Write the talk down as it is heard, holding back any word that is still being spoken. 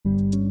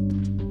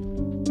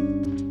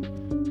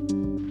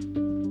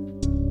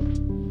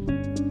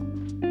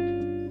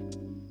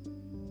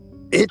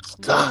It's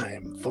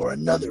time for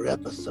another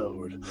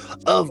episode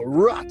of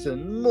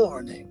Rotten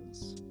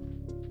Mornings.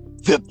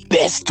 The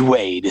best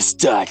way to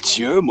start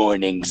your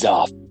mornings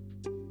off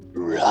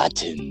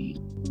rotten.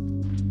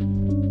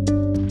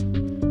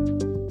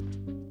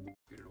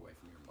 Get it away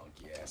from your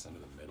monkey ass into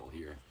the middle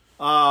here.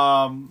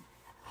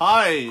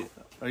 Hi.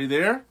 Are you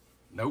there?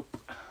 Nope.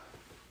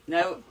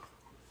 Nope.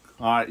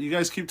 Alright, you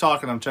guys keep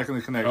talking. I'm checking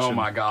the connection. Oh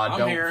my god, I'm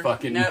don't here.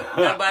 fucking... No,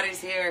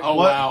 nobody's here. Oh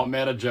What? wow,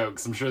 meta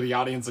jokes. I'm sure the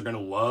audience are gonna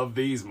love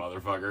these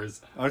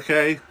motherfuckers.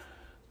 Okay.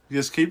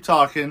 Just keep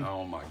talking.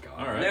 Oh my god.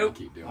 All right. Nope.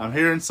 Keep doing I'm that.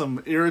 hearing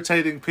some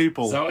irritating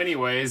people. So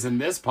anyways, in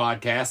this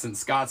podcast, since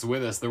Scott's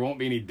with us, there won't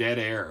be any dead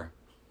air.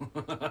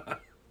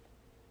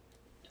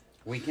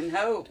 We can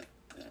hope.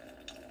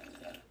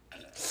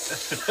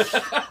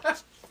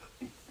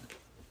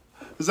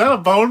 Is that a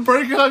bone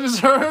breaking I just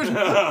heard?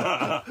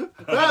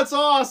 That's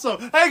awesome.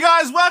 Hey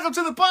guys, welcome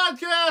to the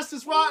podcast.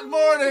 It's Rotten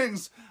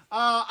Mornings.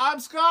 I'm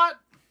Scott.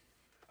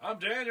 I'm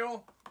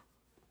Daniel.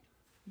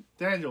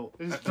 Daniel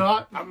is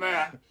not. I'm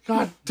Matt.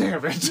 God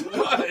damn it.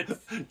 What?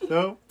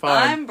 No,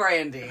 fine. I'm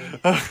Brandy.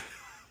 Do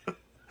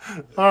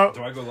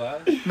I go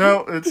last?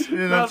 No, it's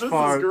No, that's this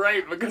fine. is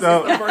great because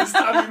No. it's the first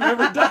time you've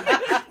ever done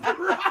it.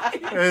 Right.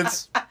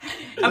 It's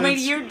I mean,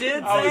 you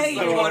did I was say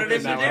so you wanted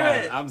him to hoping do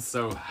that it. I'm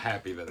so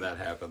happy that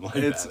happened like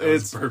It's- that. That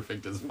was it's-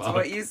 perfect as fuck. That's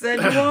what you said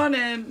you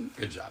wanted.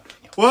 Good job,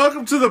 Daniel.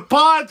 welcome to the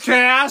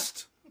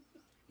podcast.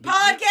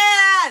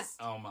 Podcast!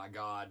 Oh my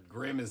god,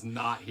 Grim is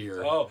not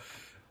here. Oh,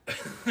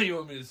 you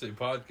want me to say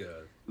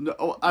podcast?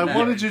 No, I No,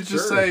 wanted you to sure.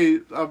 say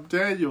I'm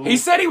Daniel. He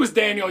said he was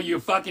Daniel, you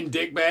fucking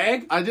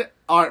dickbag. I did.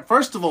 All right.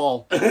 First of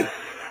all,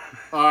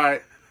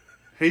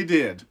 he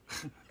did.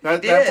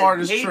 That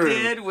part is he true.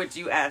 did what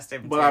you asked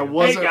him But to. I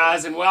wasn't. Hey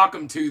guys, and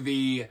welcome to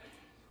the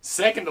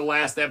second to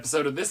last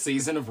episode of this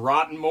season of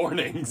Rotten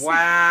Mornings.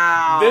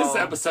 Wow. This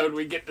episode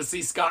we get to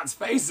see Scott's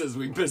face as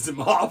we piss him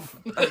off.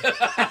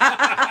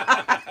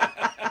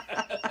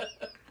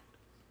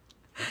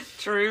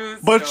 True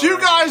But you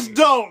story. guys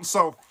don't,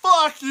 so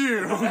fuck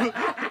you. All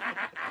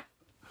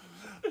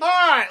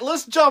right,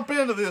 let's jump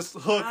into this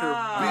hooker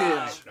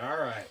bitch.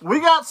 Alright. We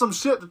got some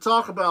shit to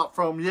talk about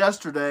from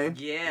yesterday.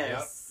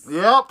 Yes.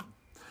 Yep.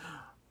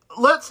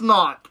 Let's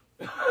not.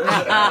 The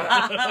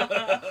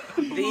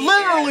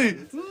Literally,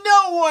 end.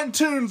 no one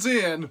tunes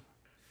in.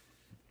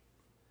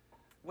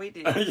 We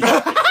did.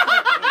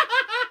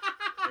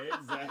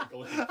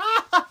 Exactly.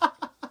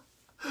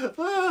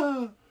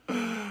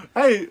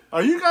 Hey,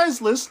 are you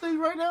guys listening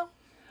right now?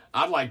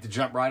 I'd like to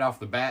jump right off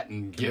the bat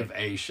and give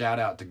a shout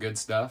out to Good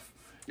Stuff.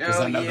 Because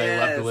Oh, I know they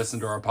love to yes. listen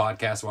to our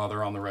podcast while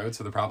they're on the road,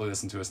 so they're probably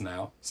listening to us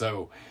now.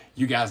 So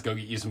you guys go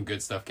get you some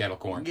Good Stuff kettle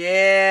corn.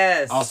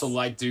 Yes. Also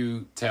like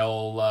to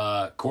tell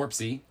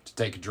Corpsey to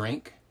take a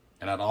drink.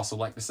 And I'd also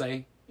like to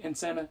say in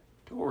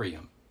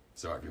sanatorium.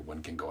 So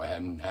everyone can go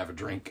ahead and have a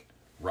drink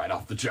right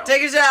off the jump.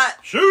 Take a shot.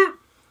 Shoot!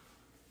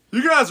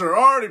 You guys are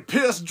already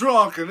pissed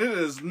drunk, and it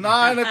is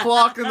 9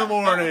 o'clock in the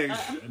morning. 9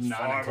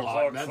 5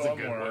 o'clock. That's a good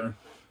somewhere.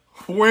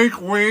 one.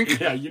 Wink, wink.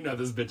 Yeah, you know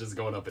this bitch is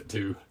going up at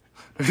 2.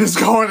 It's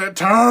going at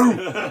 2.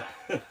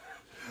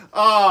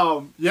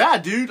 Yeah,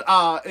 dude.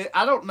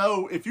 I don't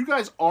know if you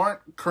guys aren't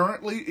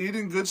currently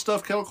eating Good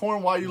Stuff kettle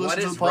corn while you What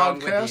listen to is the wrong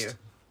with podcast. you?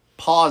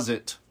 Pause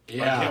it,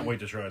 Yeah. I can't wait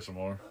to try some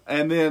more.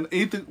 and then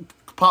eat the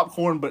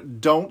popcorn, but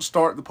don't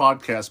start the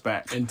podcast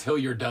back. Until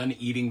you're done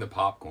eating the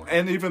popcorn.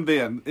 And even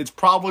then, it's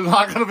probably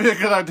not going to be a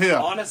good idea.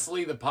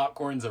 Honestly, the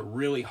popcorn's a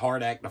really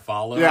hard act to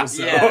follow. Yeah.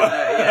 So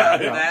Yeah,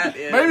 that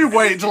is. Maybe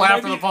wait until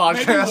after the Maybe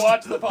podcast.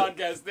 watch the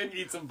podcast, then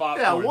eat some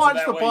popcorn. Yeah, so watch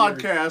that the way you're-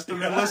 podcast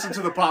and then listen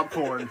to the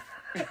popcorn.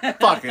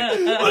 Fuck it.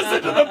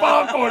 Listen to the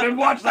popcorn and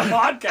watch the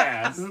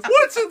podcast.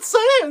 What's it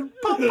saying?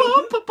 That is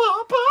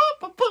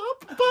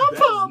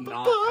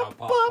not how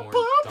popcorn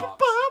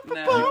talks.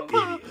 No, You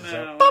idiot.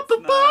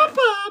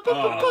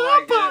 no,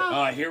 it's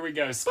not. Here we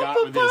go, Scott,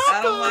 with his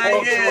I don't like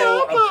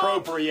cultural it.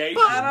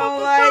 appropriation. I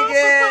don't like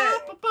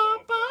it.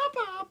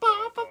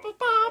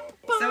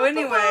 So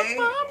anyway,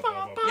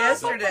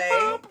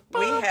 yesterday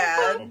we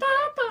had Us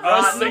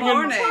Rotten singing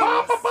Mornings.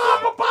 on the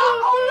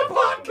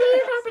podcast.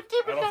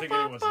 I don't think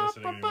anyone's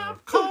listening anymore.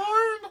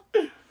 Corn.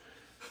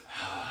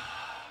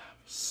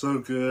 So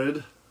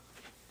good.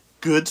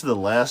 Good to the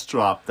last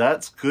drop.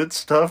 That's Good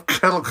Stuff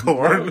kettle No,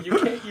 corn. you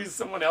can't use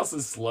someone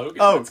else's slogan.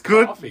 Oh, That's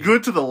good. coffee.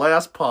 Good to the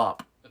last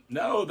pop.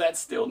 No, that's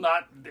still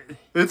not.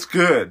 It's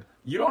good.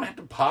 You don't have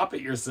to pop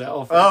it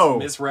yourself. That's Oh.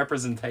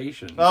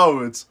 misrepresentation. Oh,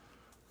 it's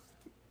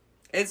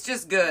It's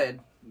just good.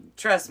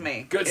 Trust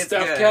me. Good it's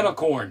stuff, good. kettle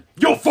corn.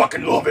 You'll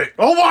fucking love it.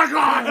 oh my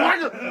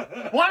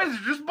god! Why did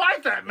you just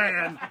bite that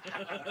man?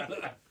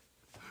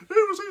 He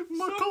was eating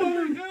my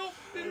corn.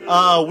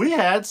 We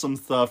had some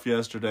stuff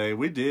yesterday.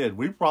 We did.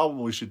 We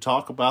probably should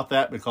talk about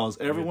that because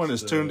everyone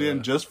is tuned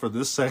in just for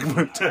this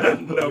segment.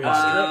 No,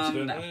 Um,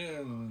 didn't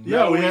we?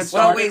 Yeah, we had Well,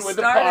 started we with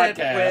the started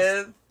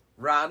podcast. with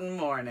Rotten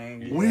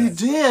Morning. We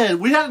did.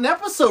 We had an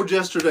episode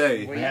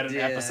yesterday. We had an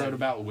did. episode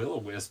about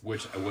Will-O-Wisp,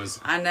 which was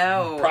I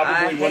know. probably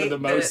I one of hate the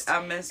that most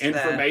I missed that.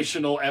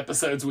 informational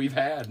episodes we've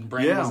had. And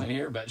Brandon Yeah. wasn't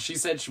here, but she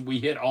said we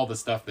hit all the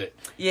stuff that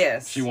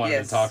Yes. she wanted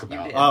yes, to talk you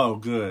about. did. Oh,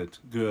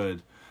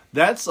 good.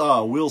 That's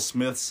Will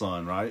Smith's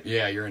son, right?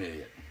 Yeah, you're an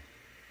idiot.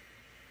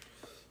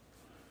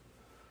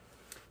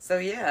 So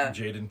yeah.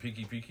 Jaden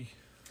Peaky.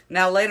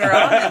 Now later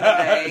on in the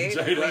day,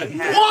 Jada. we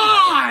had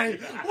Why?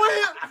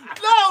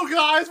 No,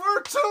 guys,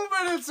 we're 2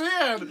 minutes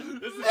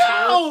in.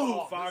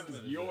 No. This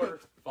is your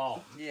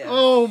fault. yeah.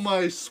 Oh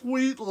my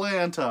sweet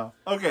Lanta.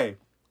 Okay,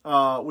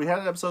 we had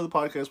an episode of the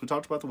podcast. We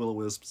talked about the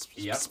Will-O-Wisps.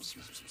 Yep.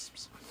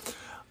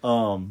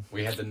 Um,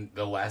 We had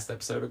the last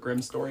episode of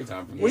Grim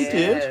Storytime from we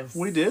Yes.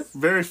 did.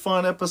 Very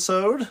fun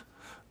episode.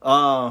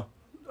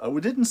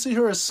 We didn't see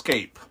her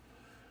escape.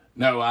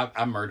 No,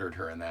 I murdered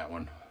her in that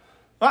one.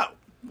 Oh,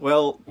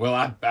 well, Well,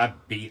 I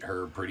beat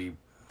her pretty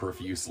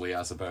profusely,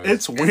 I suppose.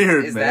 it's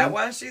weird, Is man. that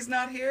why she's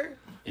not here?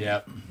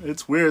 Yep.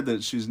 It's weird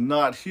that she's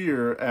not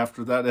here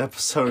after that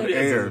episode It is,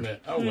 aired. isn't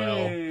it? Oh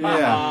well.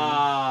 Yeah.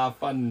 Ah,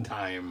 fun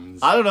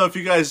times. I don't know if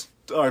you guys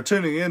are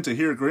tuning in to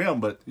hear Grim,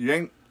 but you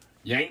ain't.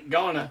 You ain't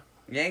gonna.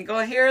 You ain't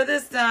gonna hear her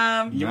this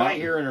time. You might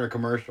hear her in her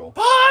commercial.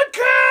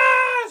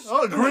 Podcast!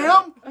 Oh,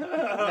 Grim?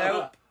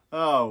 Nope.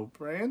 Oh,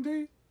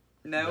 Brandy?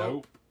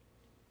 Nope.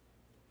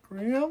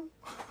 Grim?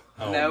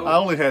 Oh, Nope. I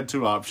only had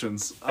 2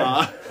 options.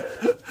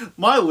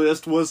 My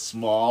list was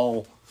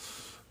small,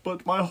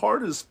 but my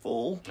heart is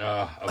full.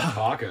 Of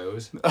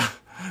tacos.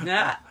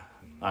 Nah.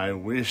 I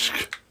wish.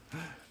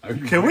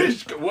 Can we-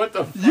 What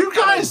the? You fuck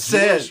kind guys of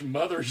said- Jewish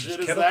mother shit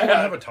is Can that?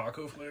 I have a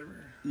taco flavor?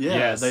 Yeah,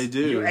 Yes, they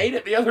do. You ate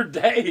it the other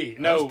day.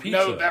 No, was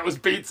pizza. that was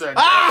pizza.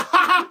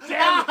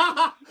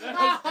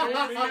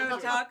 There's no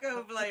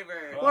taco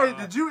flavor. Wait,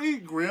 did you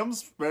eat Grim's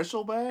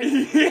special bag?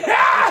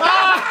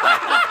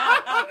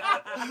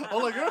 Oh,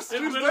 like, she's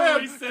dead.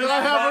 literally said Can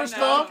I have her No,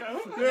 stuff?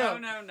 No,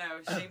 no,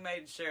 no. She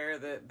made sure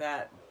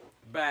that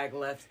bag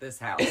left this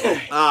house.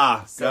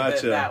 Ah, So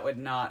gotcha. that would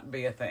not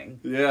be a thing.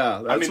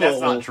 Yeah, that's that's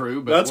what not we'll-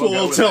 true, but that's we'll what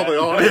go we'll with tell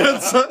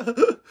that.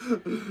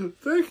 the audience.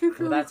 Thank you.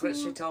 Well, that's what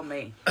she told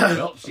me.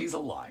 Well, she's a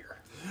liar.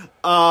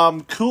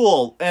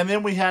 Cool. And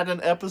then we had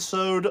an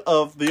episode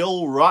of the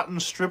old Rotten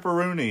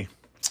Stripperoonie.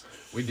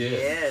 We did.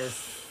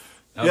 Yes.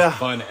 That was Yeah. a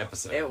fun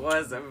episode. It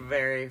was a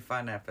very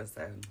fun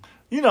episode.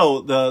 You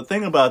know, the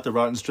thing about the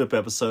Rotten Strip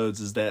episodes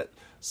is that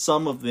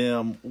some of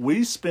them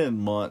we spend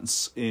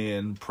months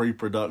in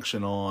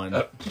pre-production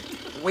on,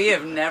 We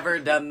have never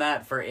done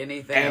that for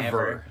anything ever.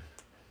 Ever.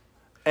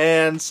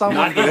 and some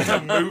Not of them,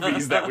 even the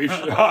movies that we've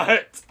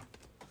shot.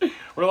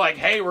 We're like,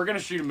 hey, we're going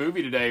to shoot a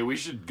movie today. We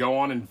should go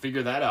on and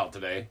figure that out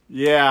today.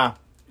 yeah.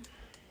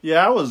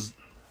 I was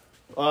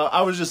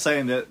just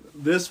saying that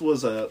this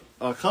was a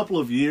couple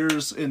of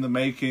years in the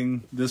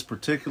making. This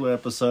particular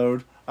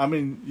episode. I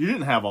mean, you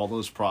didn't have all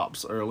those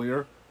props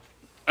earlier.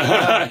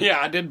 Yeah,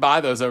 I did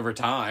buy those over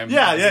time.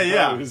 Yeah. I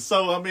suppose.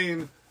 So I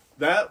mean,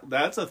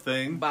 that's a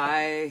thing.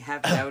 Buy,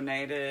 have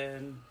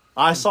donated.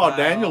 I saw Wow,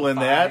 Daniel in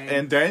that, fine.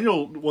 and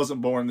Daniel wasn't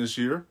born this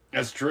year,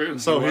 That's true.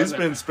 so He he's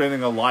wasn't. been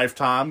spending a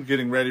lifetime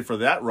getting ready for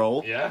that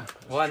role. Yeah.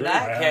 Well, in True, I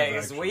that have,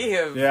 case, actually. we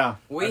have Yeah.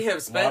 we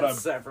have spent lot of-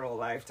 several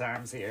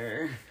lifetimes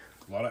here.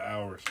 A lot of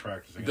hours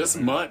practicing. This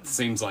it. month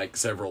seems like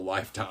several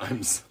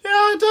lifetimes.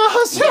 Yeah, it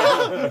does.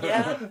 Yeah,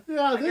 Yeah,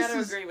 yeah. I This gotta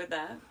is. agree with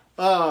that.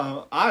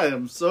 I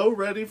am so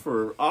ready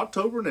for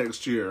October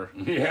next year.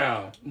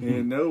 Yeah.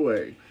 In no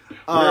way.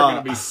 We're going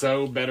to be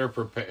so better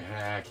prepared.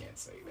 I can't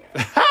say that.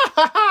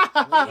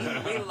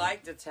 We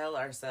like to tell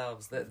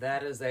ourselves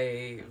that is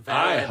a I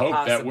valid hope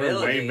that we're way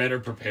possibility, better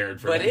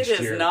prepared for but next it is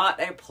year. not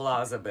a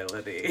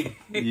plausibility.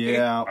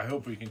 Yeah. I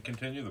hope we can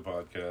continue the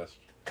podcast.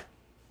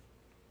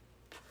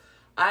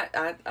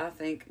 I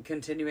think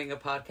continuing a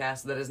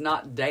podcast that is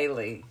not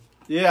daily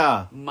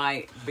Yeah.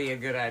 might be a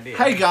good idea.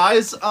 Hey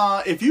guys,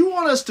 if you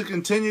want us to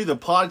continue the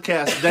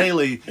podcast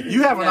daily,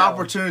 you have an No.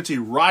 opportunity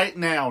right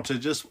now to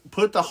just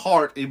put the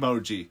heart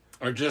emoji.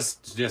 Or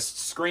just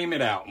scream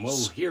it out and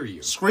we'll hear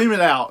you. Scream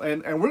it out,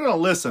 and we're going to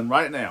listen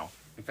right now.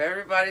 If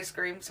everybody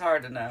screams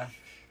hard enough.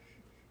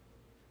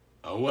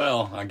 Oh,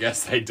 well, I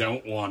guess they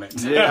don't want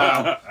it.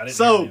 Yeah. I didn't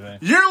So, hear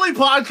anything. yearly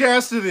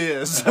podcast it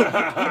is.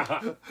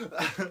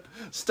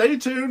 Stay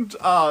tuned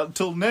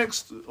till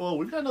next. Well,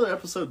 we've got another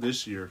episode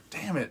this year.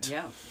 Damn it.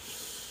 Yeah.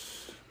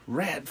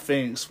 Rat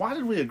Finks. Why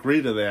did we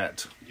agree to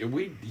that?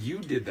 You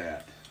did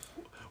that.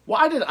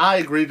 Why did I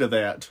agree to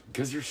that?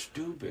 Because you're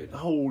stupid.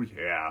 Oh,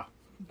 yeah.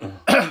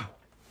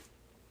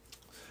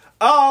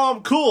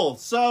 Cool.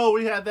 So,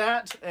 we had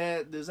that.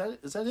 And is that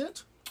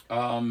it?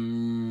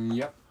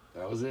 Yep.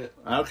 That was it.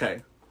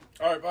 Okay.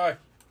 All right, bye.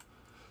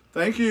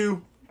 Thank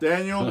you,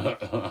 Daniel.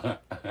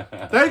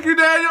 Thank you,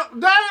 Daniel.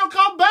 Daniel,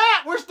 come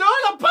back. We're doing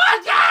a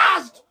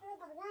podcast.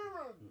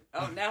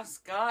 Oh, now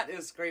Scott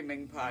is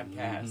screaming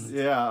podcast.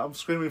 Yeah, I'm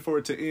screaming for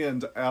it to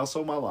end.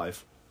 Also, my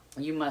life.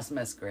 You must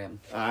miss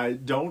Grim. I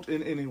don't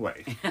in any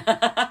way.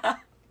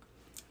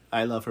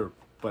 I love her,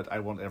 but I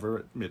won't ever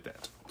admit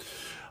that.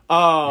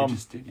 You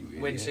just did,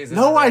 you When idiot. she's in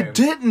No, the I room.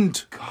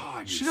 didn't.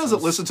 God, She you're doesn't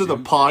so listen to the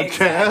stupid.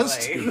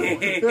 podcast.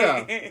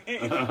 Exactly.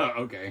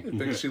 Okay. I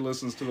think she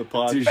listens to the Touche.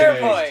 podcast.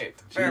 Fair point.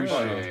 Fair Touche.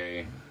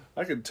 point.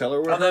 I can tell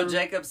her where Although her...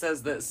 Jacob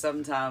says that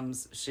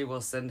sometimes she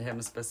will send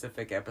him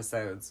specific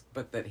episodes,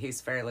 but that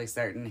he's fairly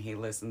certain he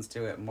listens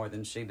to it more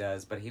than she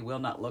does, but he will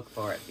not look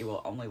for it. He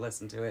will only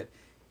listen to it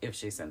if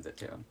she sends it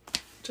to him.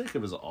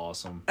 Jacob is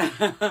awesome.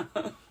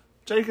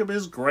 Jacob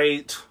is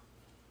great.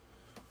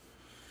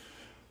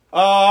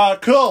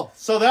 Cool.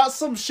 So that's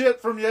some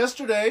shit from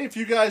yesterday. If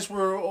you guys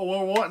were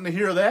wanting to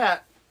hear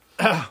that,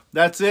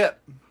 that's it.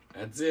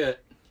 That's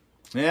it.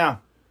 Yeah.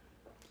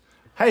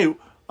 Hey,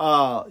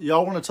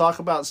 y'all want to talk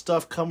about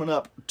stuff coming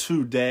up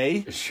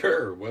today?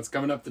 Sure. What's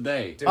coming up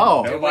today?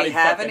 Oh. Do Nobody we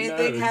have fucking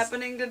anything knows.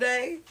 happening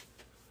today?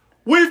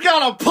 We've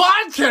got a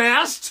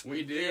podcast!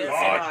 We do.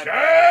 Yes,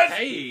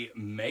 Hey,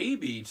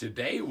 maybe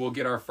today we'll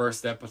get our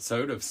first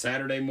episode of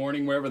Saturday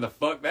Morning, wherever the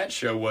fuck that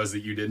show was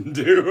that you didn't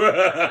do.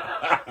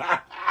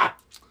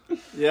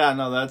 Yeah,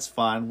 no, that's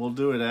fine. We'll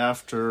do it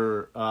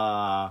after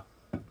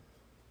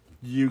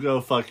you go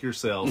fuck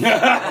yourself.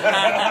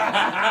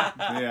 Yeah,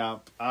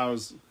 I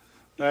was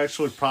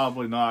actually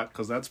probably not,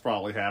 because that's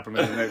probably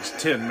happening in the next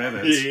 10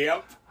 minutes.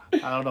 Yep. I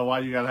don't know why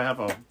you gotta have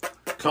a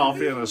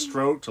coffee and a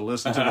stroke to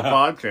listen to the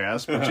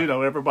podcast, but you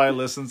know, everybody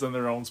listens in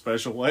their own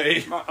special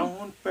way. My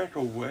own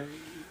special way.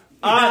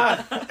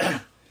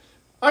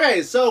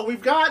 Okay, so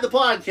we've got the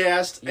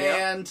podcast,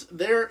 Yeah. and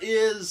there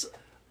is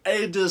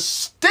a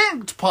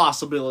distinct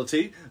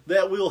possibility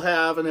that we'll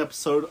have an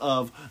episode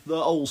of the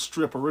old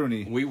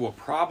Stripperoonie. We will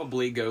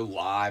probably go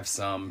live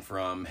some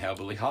from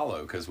Hellbilly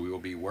Hollow because we will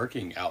be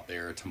working out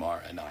there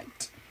tomorrow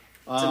night.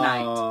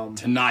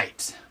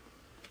 Tonight.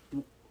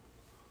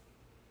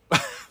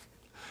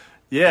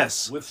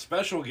 Yes. With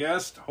special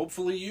guest,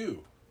 hopefully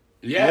you.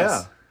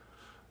 Yes.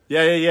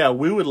 Yeah.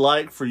 We would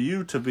like for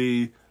you to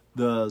be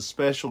the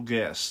special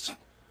guest.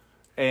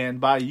 And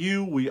by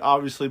you, we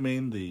obviously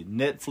mean the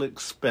Netflix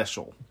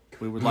special.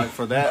 We would like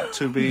for that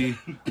to be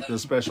the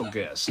special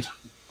guest.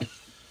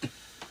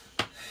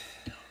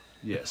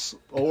 Yes.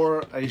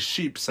 Or a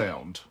sheep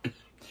sound.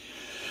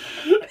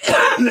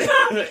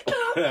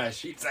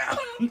 Sheets out.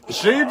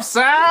 Sheep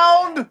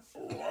sound!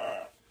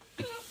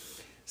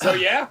 So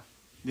yeah.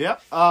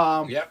 Yep.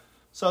 Yep.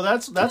 So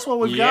that's what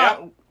we've Yep.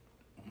 got.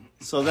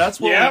 So that's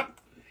what Yep.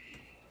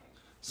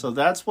 So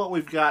that's what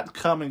we've got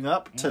coming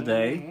up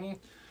today.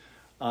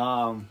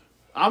 I'm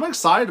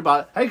excited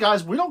about it. Hey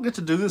guys, we don't get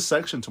to do this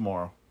section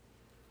tomorrow.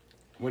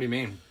 What do you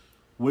mean?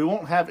 We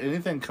won't have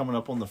anything coming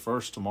up on the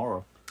 1st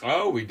tomorrow.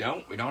 Oh, we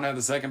don't. We don't have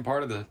the second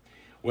part of the.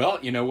 Well,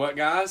 you know what,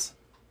 guys?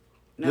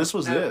 No, This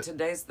was it.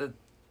 Today's the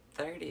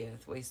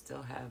 30th. We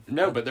still have...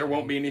 No, but there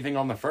won't be anything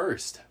on the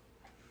 1st.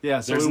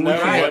 Yeah, so There's we no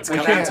can't- what's we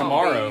coming can't-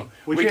 tomorrow.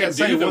 we can can't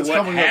say do the what's what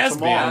coming up has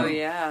tomorrow. Oh, been.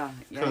 yeah.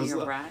 Yeah,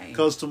 you're right.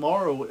 Because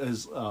tomorrow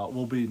is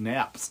will be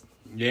naps.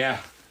 Yeah.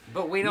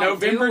 But we don't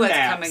November do what's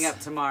naps. coming up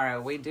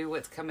tomorrow. We do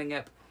what's coming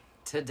up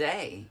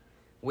today.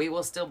 We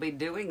will still be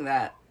doing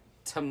that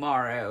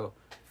tomorrow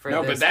for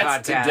No, this but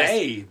that's podcast.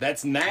 today.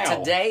 That's now.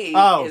 Today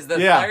Oh, is the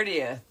yeah.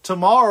 30th.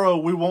 Tomorrow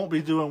we won't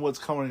be doing what's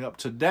coming up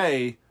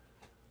today.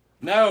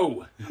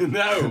 No.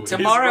 No. he's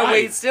Tomorrow we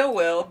right. still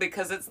will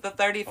because it's the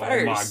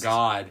 31st. Oh my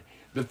God.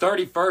 The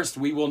 31st,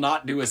 we will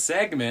not do a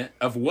segment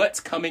of what's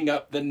coming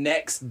up the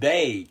next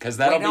day because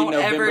We that'll be don't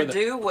November. ever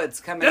do what's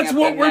coming That's up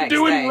what the we're next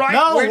doing day. right-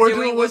 No, We're we're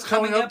doing doing what's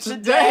coming up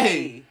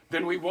today.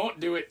 Then we won't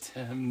do it.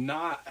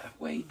 Not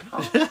wait. No.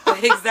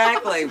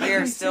 Exactly. We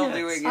are still Yes.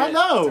 doing it I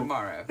know.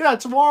 tomorrow. Yeah,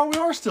 tomorrow we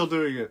are still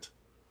doing it.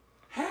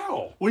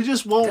 How? We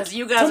just won't. Because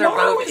you guys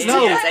Tomorrow are both is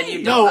idiots today. and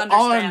you No, don't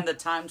understand on- the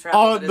time travel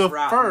On that the is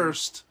rotten.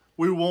 1st,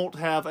 we won't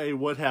have a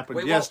what happened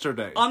We won't-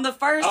 yesterday. On the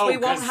 1st, Oh, we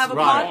won't 'cause- have a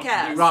right,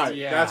 podcast. right.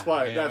 Yeah, That's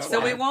why. yeah, That's okay. So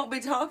why. we won't be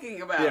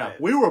talking about Yeah,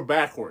 it. we were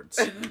backwards.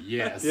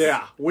 Yes.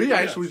 Yeah, we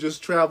actually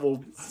just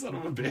traveled Son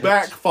of a bitch.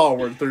 back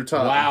forward through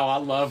time. Wow, I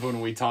love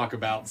when we talk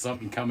about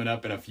something coming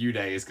up in a few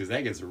days because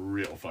that gets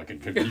real fucking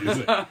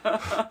confusing.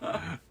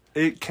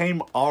 It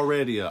came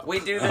already up. We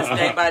do this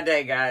day by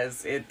day,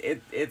 guys.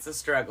 It's a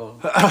struggle.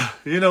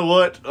 You know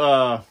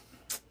what?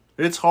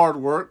 It's hard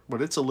work,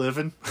 but it's a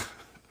living.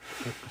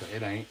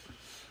 It ain't.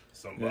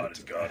 Somebody's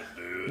got to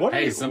do it. What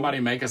Hey, are- somebody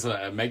make this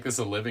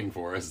a living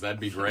for us. That'd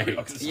be great.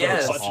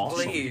 Yes, awesome.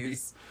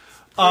 please.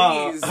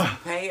 Please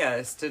pay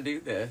us to do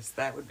this.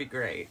 That would be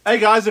great. Hey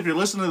guys, if you're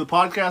listening to the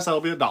podcast,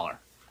 that'll be $1.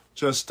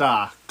 Just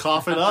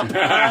cough it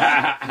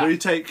up. We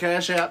take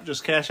Cash App.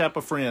 Just Cash App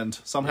a friend.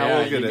 Somehow Yeah,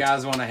 we'll get you it.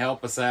 guys want to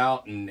help us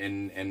out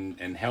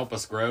and help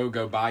us grow,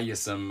 go buy you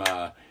some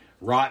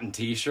rotten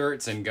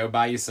t-shirts and go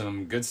buy you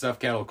some Good Stuff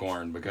kettle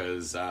corn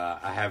because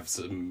I have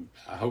some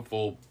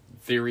hopeful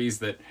theories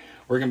that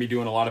we're going to be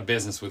doing a lot of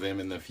business with them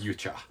in the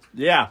future.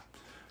 Yeah,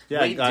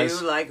 We guys.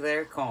 do like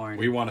their corn.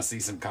 We want to see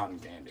some cotton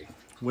candy.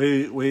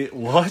 We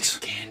what?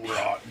 Candy.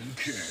 Rotten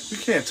candy. We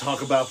can't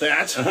talk about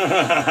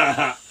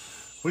that.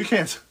 We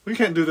can't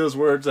do those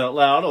words out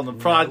loud on the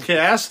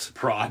podcast.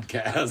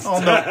 Podcast.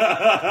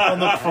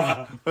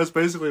 That's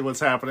basically what's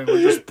happening.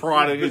 We're just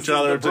prodding each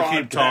other to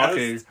keep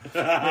talking.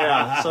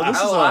 Yeah. So this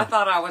is I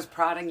thought I was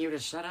prodding you to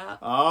shut up.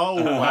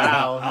 Oh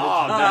wow.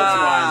 Oh, that's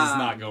why it's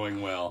not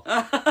going well.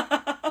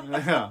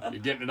 Yeah.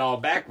 You're getting it all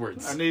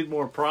backwards. I need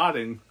more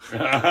prodding.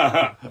 So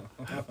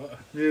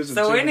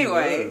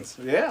anyway.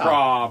 Yeah.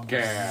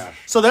 Probcast.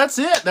 So that's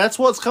it. That's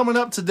what's coming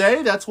up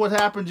today. That's what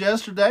happened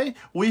yesterday.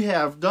 We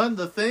have done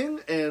the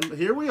thing, and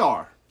here we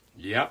are.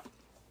 Yep.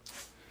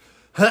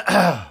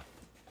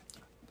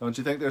 Don't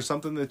you think there's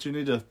something that you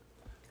need to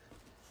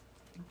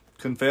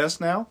confess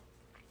now?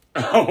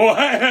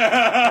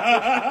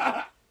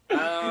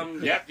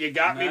 Yep, you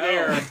got me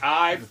there.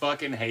 I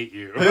fucking hate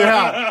you.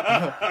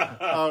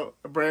 Yeah.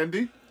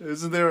 Brandy,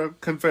 isn't there a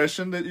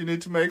confession that you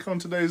need to make on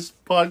today's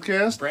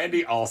podcast?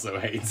 Brandy also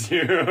hates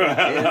you.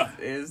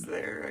 Is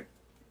there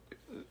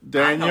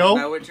Daniel, I don't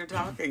know what you're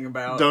talking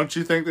about. don't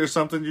you think there's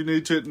something you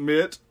need to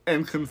admit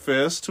and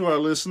confess to our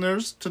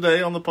listeners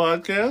today on the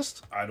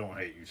podcast? I don't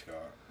hate you, Scott.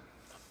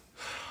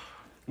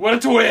 What a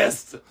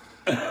twist!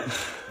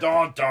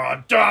 Dun,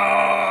 dun,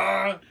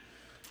 dun!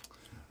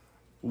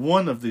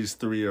 One of these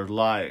three are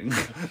lying,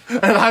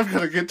 and I'm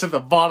going to get to the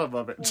bottom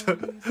of it.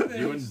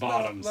 You and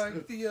bottoms.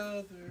 Like the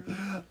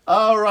other.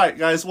 All right,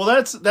 guys. Well,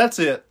 that's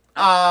it.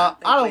 I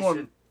don't we want.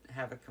 should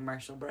have a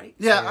commercial break.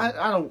 Yeah,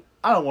 soon.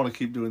 I don't want to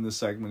keep doing this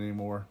segment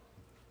anymore.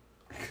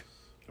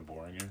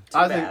 Boring you.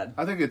 bad.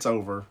 I think it's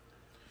over.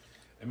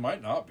 It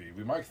might not be.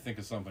 We might think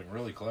of something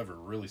really clever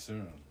really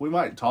soon. We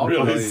might talk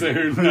Really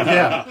later. soon.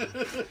 Yeah.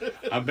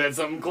 I bet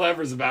something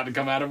clever's about to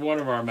come out of one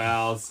of our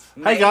mouths.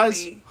 Hey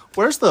guys, Maybe.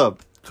 where's the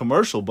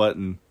commercial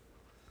button?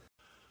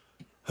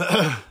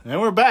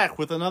 And we're back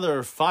with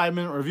another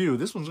 5-minute review.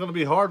 This one's going to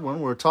be a hard one.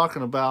 We're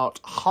talking about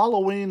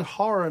Halloween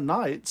Horror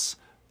Nights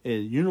at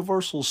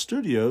Universal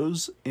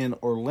Studios in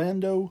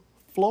Orlando,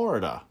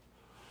 Florida.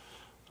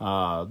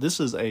 This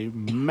is a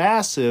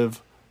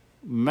massive,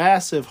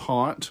 massive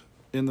haunt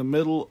in the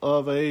middle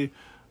of a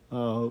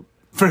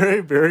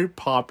very, very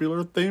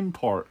popular theme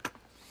park.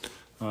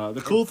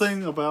 The cool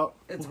thing about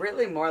It's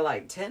really more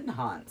like 10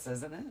 haunts,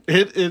 isn't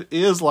it? it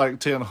is like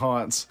 10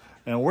 haunts,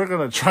 and we're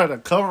going to try to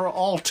cover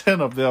all 10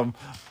 of them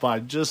by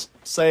just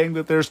saying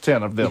that there's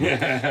 10 of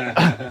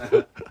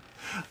them.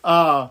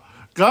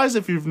 Guys,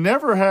 if you've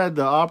never had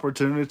the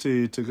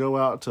opportunity to go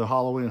out to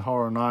Halloween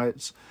Horror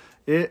Nights,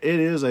 it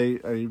is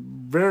a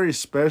very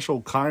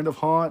special kind of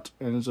haunt,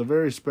 and it's a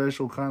very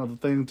special kind of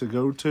thing to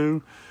go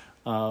to.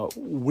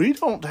 We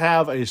don't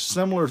have a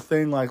similar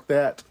thing like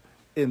that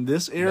in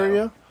this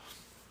area.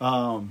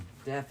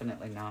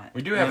 Definitely not.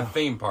 We do have a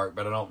theme park,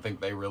 but I don't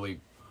think they really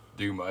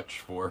do much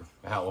for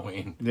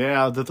Halloween.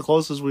 Yeah, the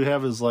closest we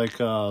have is like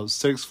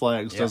Six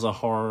Flags does a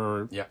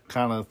horror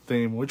kind of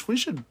theme, which we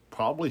should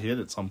probably hit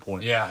at some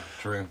point. Yeah,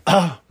 true.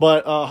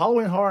 But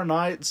Halloween Horror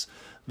Nights,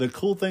 the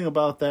cool thing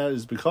about that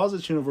is because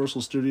it's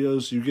Universal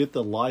Studios, you get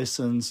the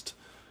licensed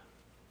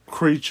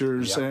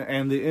creatures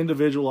and the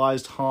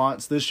individualized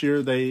haunts. This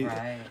year they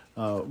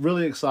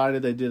really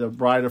excited. They did a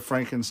Bride of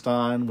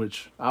Frankenstein,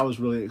 which I was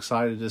really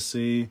excited to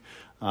see.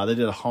 They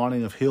did a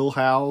Haunting of Hill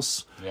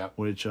House,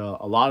 which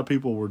a lot of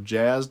people were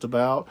jazzed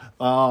about.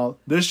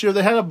 This year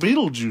they had a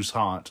Beetlejuice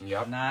haunt.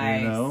 Yep.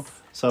 Nice. You know,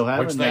 so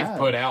having Which they've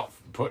that,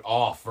 put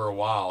off for a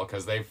while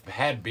because they've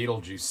had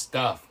Beetlejuice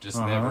stuff, just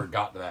never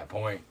got to that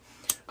point.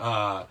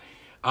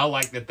 I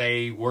like that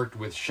they worked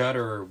with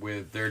Shudder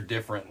with their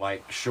different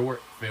like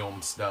short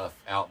film stuff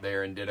out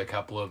there and did a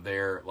couple of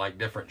their like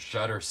different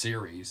Shudder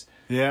series.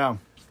 Yeah,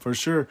 for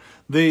sure.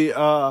 The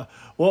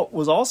what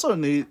was also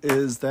neat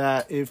is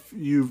that if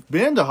you've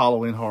been to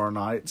Halloween Horror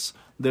Nights,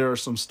 there are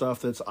some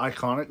stuff that's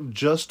iconic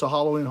just to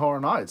Halloween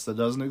Horror Nights that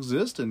doesn't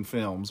exist in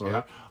films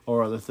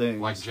or other things.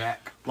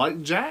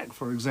 Like Jack,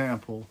 for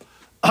example.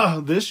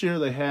 This year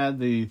they had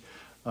the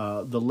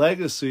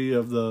legacy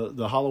of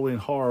the Halloween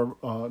Horror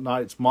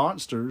Nights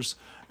monsters,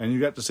 and you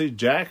got to see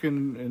Jack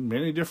in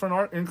many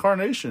different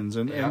incarnations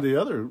and the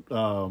other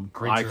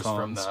creatures icons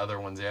from the other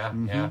ones. the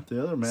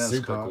other mascots.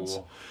 Super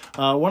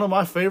cool. One of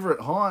my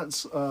favorite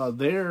haunts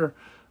there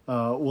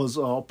was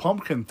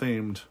pumpkin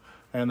themed.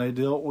 And they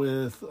dealt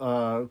with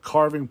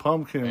carving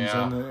pumpkins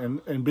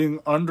and being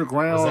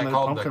underground. Was that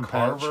called pumpkin the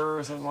Carver patch.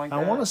 or something like that?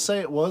 I want to say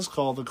it was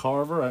called the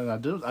Carver, and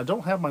I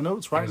don't have my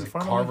notes right in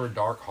front of me. Carver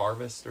Dark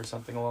Harvest or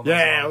something along those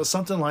Yeah, lines? it was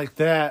something like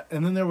that.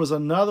 And then there was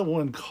another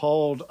one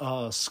called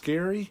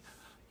Scary,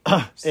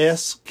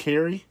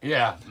 Scary.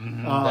 Yeah,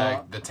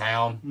 the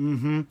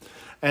town.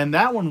 And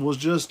that one was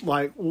just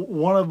like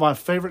one of my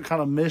favorite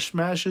kind of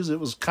mishmashes. It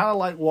was kind of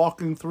like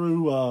walking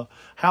through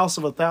House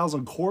of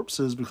 1,000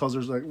 Corpses because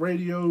there's like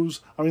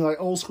radios. I mean, like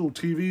old school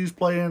TVs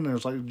playing. And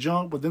there's like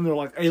junk, but then they're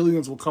like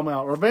aliens will come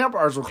out or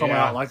vampires will come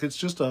out. Like it's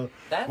just a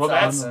That's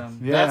that's awesome.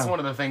 that's one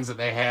of the things that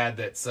they had.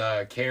 That's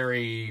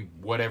Cary,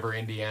 whatever,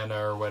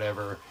 Indiana or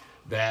whatever.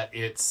 That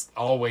it's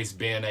always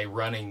been a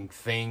running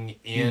thing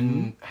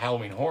in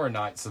Halloween Horror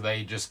Nights. So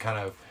they just kind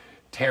of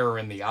Terror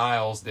in the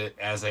Isles that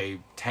as a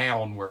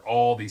town where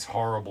all these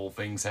horrible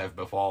things have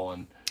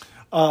befallen.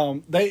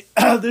 They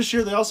this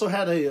year they also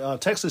had a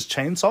Texas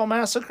Chainsaw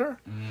Massacre,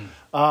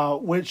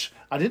 which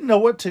I didn't know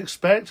what to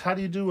expect. How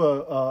do you do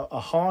a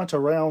haunt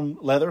around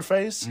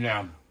Leatherface?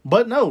 Yeah.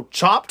 But no,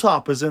 Chop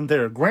Top is in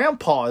there.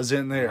 Grandpa is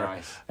in there.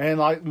 Nice. And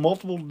like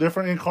multiple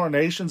different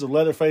incarnations of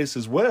Leatherface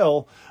as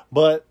well.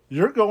 But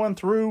you're going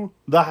through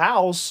the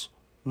house,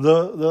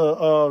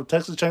 the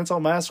Texas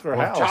Chainsaw Massacre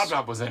Well, house. Chop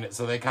Chop was in it,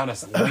 so they kind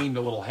of leaned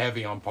a little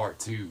heavy on part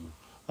 2.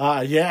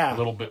 Yeah. A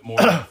little bit more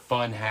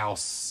fun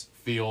house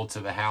feel to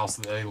the house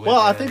that they live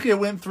Well, in. I think it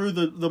went through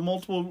the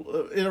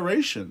multiple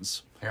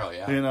iterations. Hell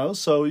yeah. You know,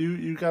 so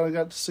you kind of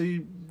got to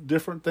see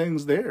different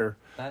things there.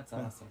 That's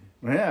awesome.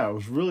 Yeah, it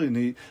was really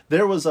neat.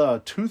 There was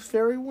a Tooth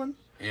Fairy one.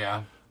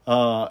 Yeah.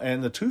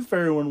 And the Tooth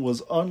Fairy one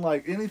was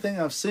unlike anything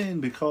I've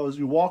seen because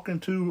you walk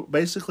into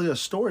basically a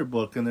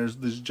storybook and there's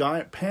these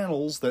giant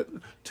panels that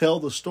tell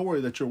the story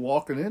that you're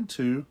walking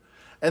into.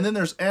 And then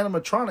there's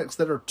animatronics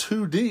that are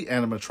 2D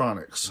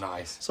animatronics.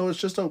 Nice. So it's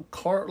just a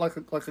like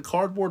a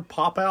cardboard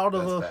pop out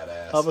That's of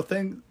badass. a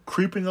thing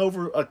creeping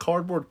over a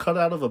cardboard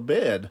cutout of a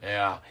bed.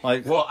 Yeah.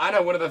 Like- well, I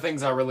know one of the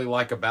things I really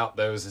like about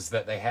those is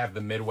that they have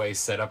the midway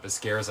set up as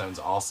scare zones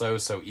also.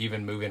 So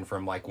even moving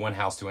from like one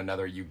house to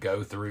another, you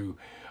go through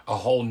a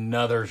whole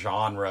nother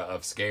genre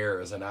of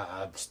scares, and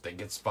I just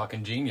think it's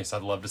fucking genius.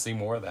 I'd love to see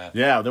more of that.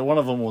 Yeah, one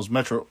of them was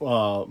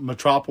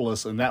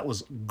Metropolis, and that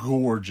was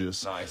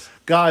gorgeous. Nice.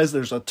 Guys,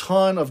 there's a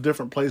ton of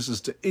different places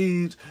to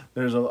eat.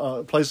 There's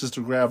places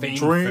to grab Themed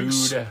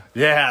drinks. food.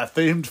 Yeah,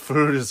 themed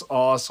food is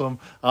awesome.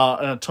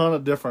 And a ton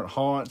of different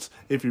haunts.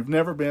 If you've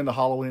never been to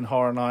Halloween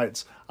Horror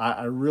Nights,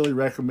 I really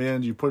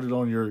recommend you put it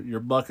on your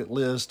bucket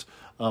list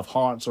of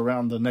haunts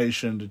around the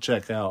nation to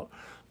check out.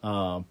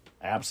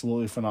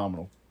 Absolutely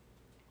phenomenal.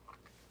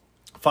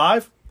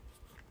 5.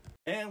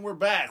 And we're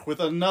back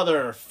with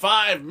another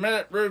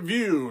 5-minute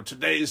review.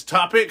 Today's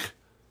topic,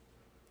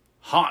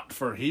 Haunt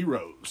for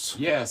Heroes.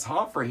 Yes,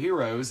 Haunt for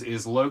Heroes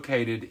is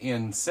located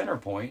in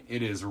Centerpoint.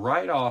 It is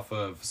right off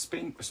of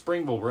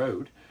Springville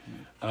Road.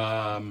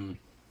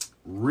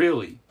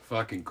 Really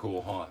fucking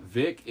cool haunt.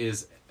 Vic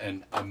is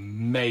an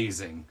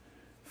amazing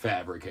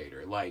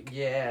fabricator. Like,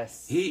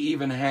 Yes. he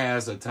even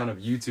has a ton of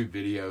YouTube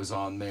videos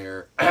on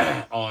there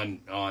on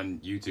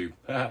YouTube.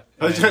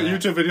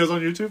 YouTube videos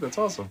on YouTube? That's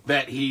awesome.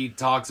 That he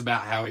talks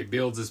about how he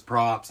builds his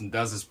props and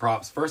does his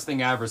props. First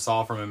thing I ever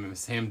saw from him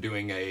was him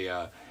doing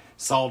a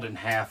sawed in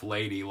half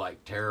lady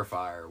like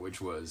Terrifier, which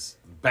was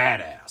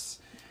badass.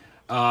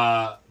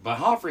 But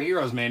Haunt for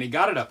Heroes, man, he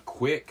got it up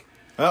quick.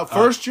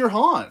 First year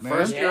haunt, man.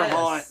 First year Yes.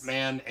 haunt,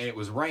 man, and it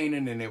was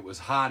raining and it was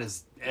hot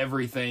as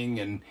everything,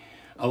 and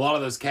a lot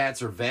of those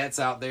cats are vets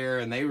out there,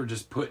 and they were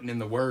just putting in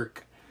the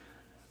work.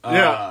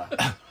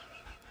 Yeah.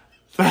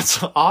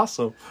 That's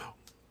awesome.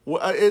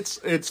 Well,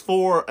 it's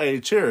for a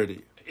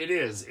charity. It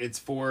is. It's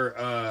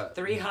for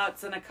 3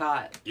 hots and a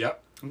cot.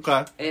 Yep.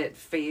 Okay. It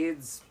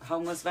feeds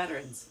homeless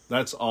veterans.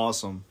 That's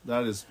awesome.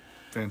 That is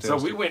fantastic.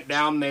 So we went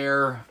down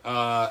there,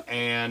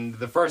 and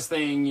the first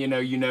thing you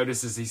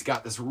notice is he's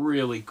got this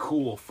really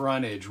cool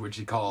frontage, which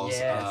he calls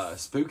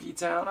Yes. Spooky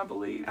Town, I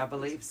believe. I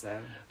believe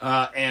so.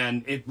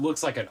 And it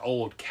looks like an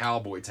old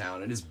cowboy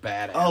town. It is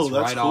badass. Oh,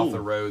 that's right cool. off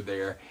the road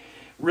there.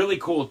 Really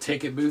cool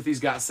ticket booth he's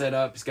got set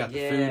up. He's got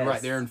the food Yes.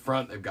 right there in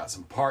front. They've got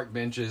some park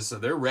benches, so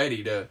they're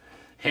ready to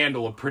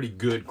handle a pretty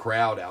good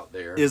crowd out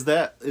there. Is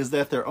that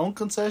their own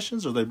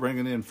concessions, or are they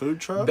bringing in food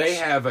trucks? They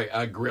have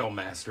a grill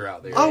master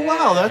out there. Oh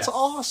wow, that's Yes.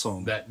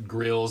 awesome. That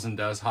grills and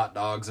does hot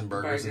dogs and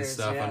burgers and Burgers,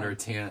 stuff yeah. under a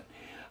tent.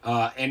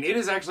 And it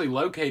is actually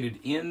located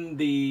in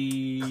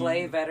the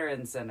Clay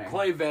Veteran Center.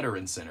 Clay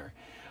Veteran Center.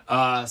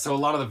 So a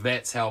lot of the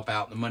vets help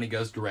out. The money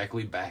goes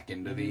directly back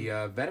into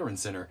the Veteran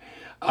Center.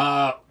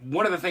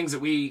 One of the things that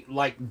we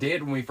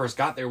did when we first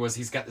got there was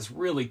he's got this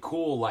really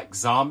cool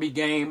zombie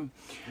game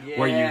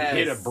where you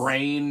hit a Yes.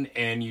 brain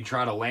and you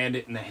try to land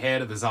it in the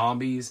head of the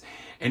zombies.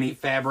 And he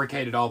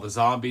fabricated all the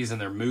zombies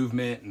and their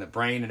movement and the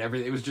brain and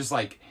everything. It was just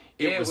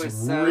it was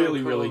so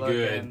really, cool really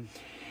good. looking.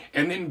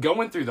 And then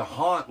going through the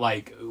haunt,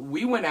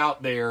 we went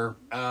out there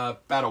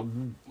about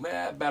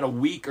a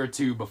week or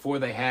two before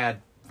they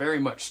had very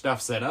much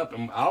stuff set up,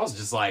 and I was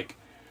just like,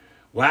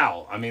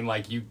 wow. I mean,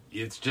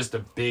 it's just a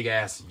big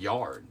ass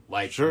yard.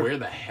 Sure. Where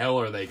the hell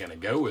are they gonna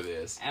go with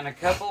this? And a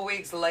couple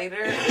weeks later,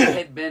 it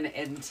had been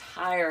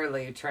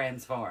entirely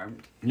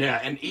transformed. Yeah,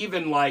 and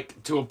even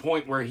to a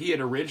point where he had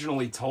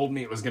originally told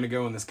me it was gonna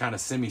go in this kind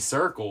of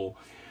semicircle,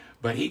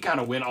 but he kind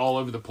of went all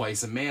over the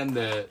place. And man,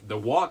 the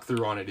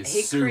walkthrough on it is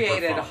He super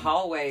created fun.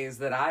 hallways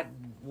that I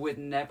would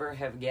never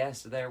have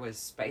guessed there was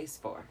space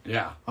for.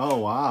 Yeah. Oh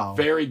wow.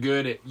 Very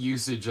good at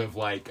usage of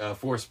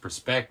forced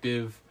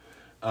perspective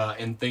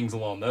and things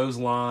along those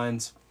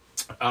lines,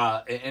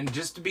 and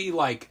just to be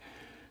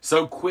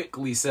so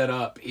quickly set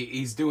up,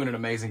 he's doing an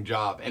amazing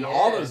job. And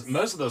Yes.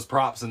 most of those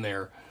props in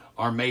there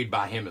are made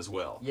by him as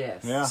well.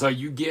 Yes. Yeah. So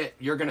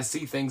you're going to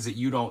see things that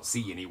you don't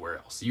see anywhere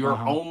else. You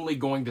are only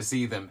going to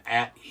see them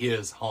at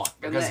his haunt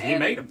because he And-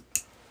 made them.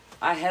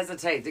 I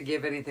hesitate to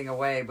give anything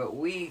away, but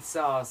we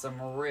saw some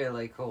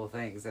really cool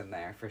things in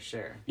there for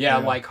sure. Yeah,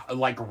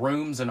 like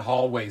rooms and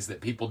hallways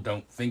that people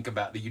don't think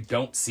about, that you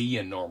don't see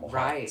in normal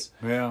haunts.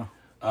 Yeah.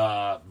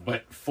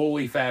 But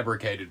fully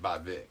fabricated by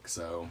Vic.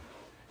 So,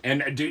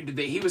 and dude,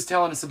 he was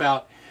telling us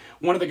about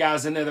one of the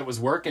guys in there that was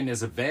working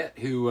as a vet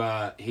who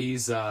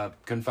he's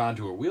confined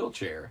to a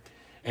wheelchair,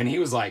 and he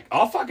was like,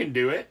 "I'll fucking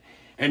do it."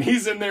 And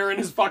he's in there in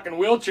his fucking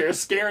wheelchair,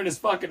 scaring his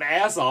fucking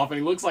ass off, and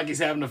he looks like he's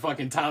having the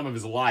fucking time of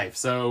his life.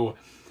 So,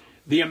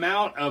 the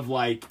amount of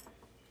like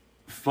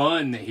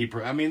fun that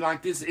I mean,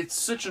 like this, it's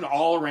such an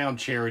all-around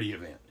charity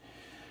event.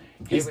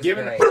 He's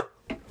giving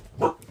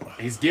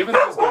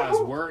those guys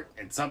work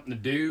and something to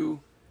do,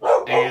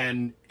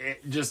 and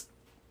it just,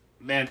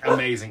 man,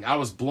 amazing. I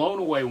was blown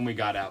away when we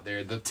got out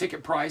there. The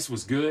ticket price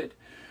was good.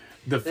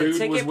 The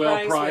food was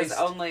well priced. The ticket price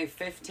was only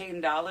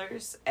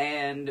 $15,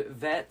 and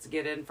vets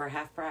get in for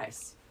half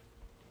price.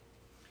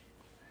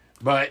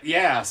 But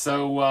yeah,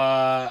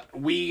 so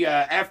we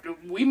after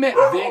we met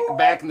Vic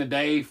back in the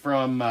day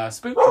from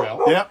Spook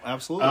Trail. Yep,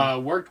 absolutely.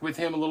 Worked with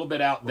him a little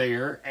bit out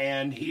there,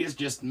 and he has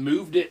just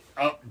moved it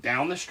up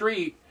down the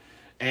street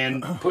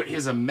and put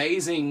his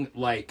amazing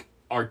like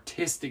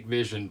artistic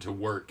vision to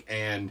work.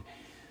 And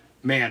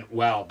man,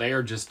 wow, they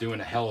are just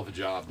doing a hell of a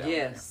job down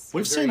there.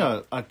 We've seen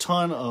a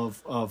ton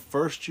of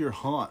first-year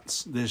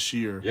haunts this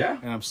year. Yeah.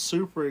 And I'm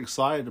super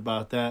excited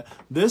about that.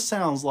 This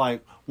sounds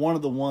like one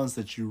of the ones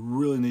that you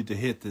really need to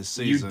hit this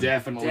season. You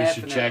definitely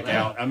should check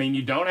out. I mean,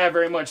 you don't have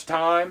very much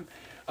time.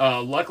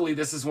 Luckily,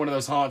 this is one of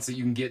those haunts that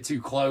you can get too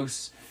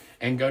close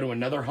and go to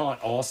another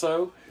haunt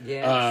also.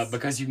 Yes.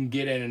 Because you can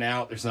get in and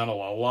out. There's not a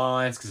lot of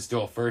lines because it's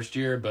still a first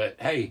year. But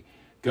hey,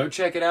 go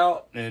check it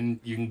out, and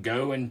you can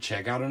go and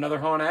check out another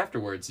haunt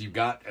afterwards. You've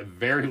got a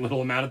very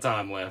little amount of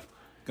time left.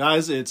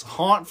 Guys, it's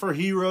Haunt for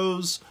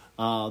Heroes.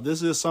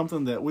 This is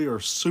something that we are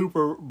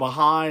super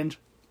behind.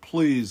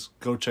 Please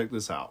go check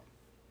this out.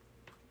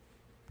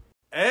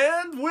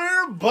 And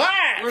we're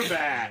back! We're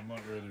back. I'm not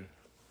ready.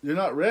 You're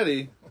not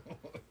ready?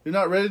 You're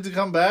not ready to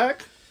come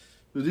back?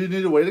 Do you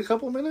need to wait a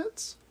couple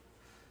minutes?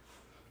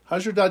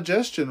 How's your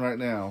digestion right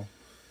now?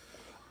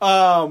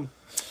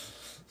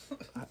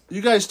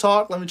 You guys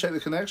talk. Let me check the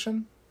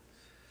connection.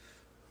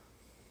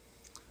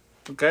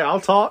 Okay,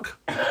 I'll talk.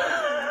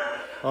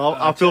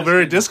 I feel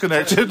very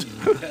disconnected.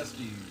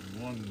 Testy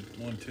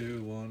 1,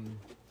 2, 1.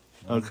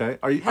 Okay.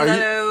 Are you?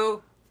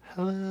 Hello.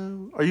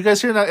 Hello. Are you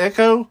guys hearing that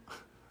echo?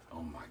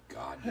 Oh my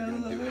God, you're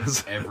going to do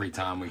it every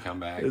time we come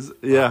back.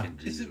 Yeah. Fucking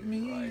Jesus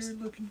Christ.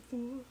 You're looking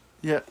for?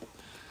 Yeah.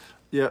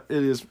 Yeah.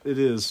 It is. It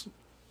is.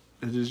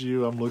 It is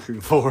you I'm looking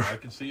for. I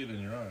can see it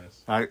in your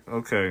eyes.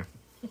 Okay.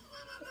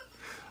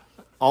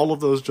 All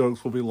of those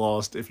jokes will be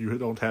lost if you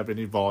don't have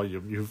any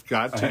volume. You've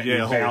got to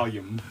yell.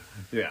 Volume.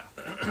 Yeah.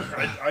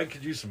 I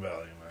could use some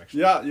volume, actually.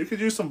 Yeah, you could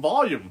use some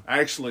volume,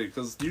 actually,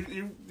 because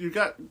you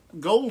got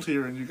gold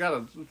here, and you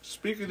got to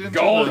speak it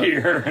into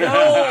here.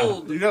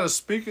 Gold. You got to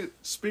speak it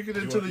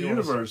into the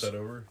universe. Start that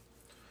over?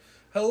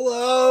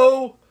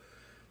 Hello?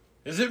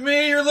 Is it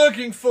me you're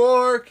looking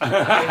for? Can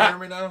you hear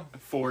me now?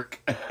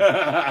 Fork.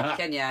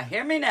 Can you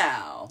hear me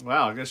now?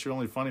 Wow, I guess you're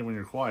only funny when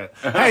you're quiet.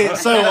 Hey,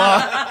 so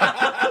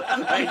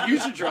Hey, you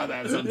should try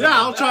that sometime.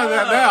 yeah, I'll try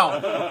that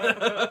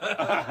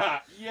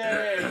now.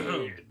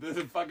 Yay!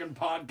 The fucking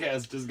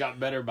podcast just got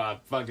better by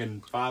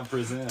fucking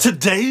 5%.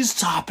 Today's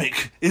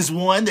topic is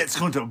one that's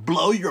going to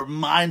blow your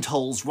mind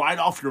holes right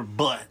off your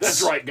butts.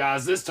 That's right,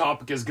 guys. This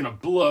topic is gonna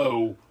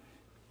blow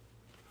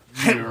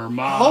your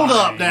mind. Hold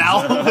up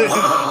now.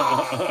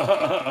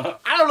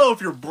 I don't know if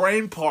your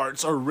brain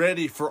parts are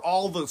ready for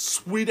all the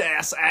sweet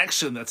ass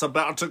action that's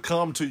about to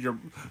come to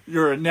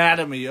your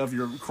anatomy of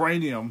your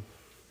cranium.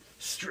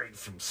 Straight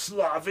from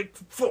Slavic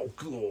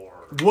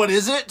folklore. What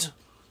is it?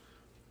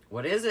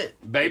 What is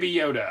it? Baby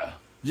Yoda.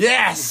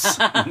 Yes.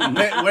 Wait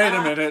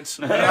a minute.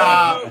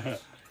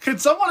 Can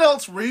someone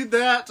else read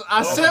that?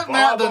 I sent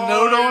Matt the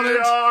note on it.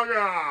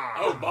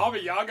 Oh,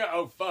 Baba Yaga?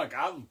 Oh, fuck.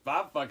 I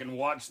fucking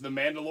watched The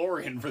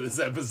Mandalorian for this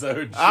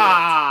episode. Shit.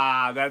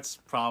 That's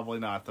probably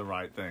not the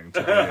right thing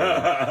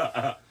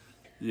to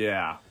do.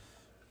 Yeah.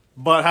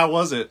 But how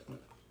was it?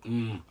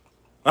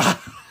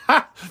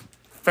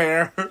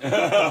 Fair.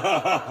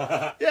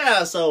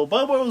 Yeah, so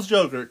Bobo's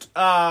Jokert.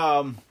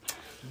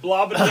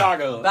 Blabba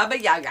Yaga. Baba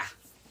Yaga.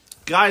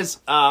 Guys,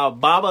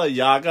 Baba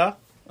Yaga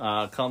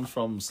comes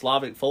from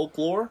Slavic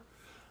folklore.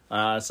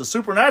 It's a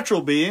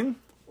supernatural being,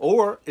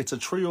 or it's a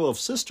trio of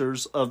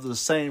sisters of the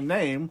same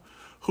name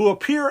who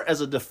appear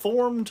as a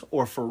deformed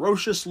or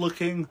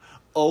ferocious-looking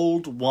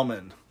old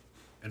woman.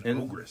 An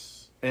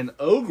ogress. An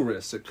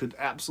ogress. It could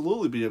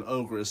absolutely be an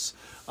ogress.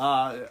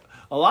 A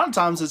lot of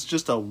times it's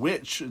just a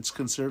witch. It's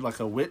considered like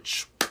a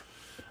witch.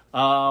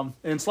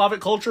 In Slavic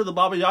culture, the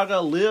Baba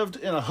Yaga lived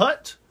in a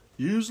hut,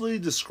 usually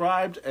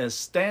described as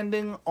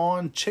standing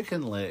on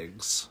chicken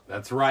legs.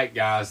 That's right,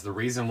 guys. The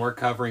reason we're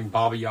covering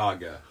Baba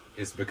Yaga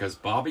is because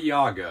Baba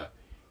Yaga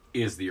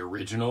is the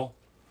original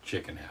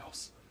chicken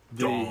house.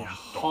 The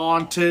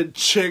haunted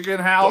chicken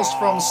house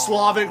from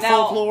Slavic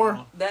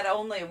folklore. That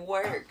only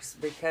works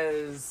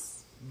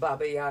because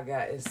Baba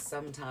Yaga is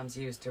sometimes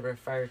used to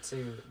refer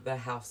to the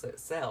house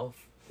itself,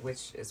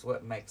 which is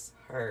what makes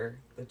her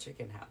the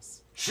chicken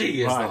house.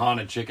 She is Right. the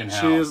haunted chicken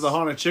house. She is the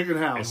haunted chicken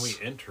And house. we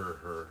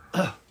enter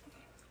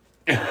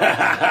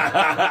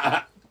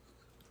her.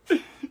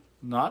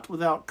 Not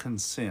without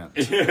consent.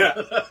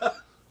 Yeah.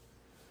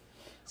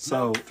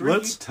 So Three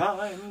let's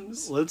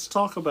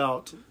talk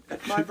about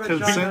my vagina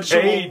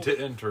consensual Paid to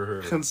enter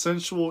her.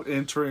 consensual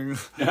entering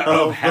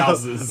Of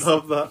houses.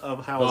 of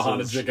houses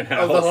haunted chicken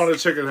of the house. haunted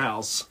chicken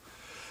house.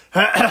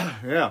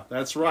 Yeah,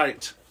 that's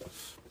right,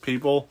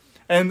 people.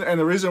 And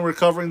the reason we're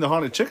covering the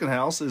haunted chicken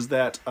house is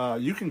that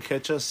you can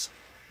catch us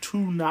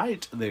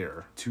tonight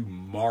there.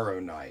 Tomorrow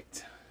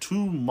night.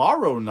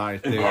 Tomorrow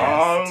night there.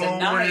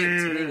 Tonight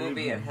we will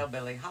be at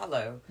Hellbilly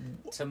Hollow.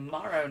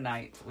 Tomorrow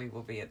night we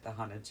will be at the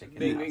Haunted Chicken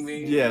Ding, House. ding,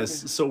 ding.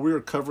 Yes, so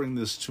we're covering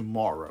this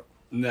tomorrow.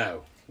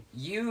 No.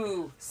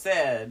 You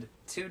said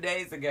 2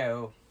 days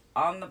ago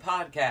on the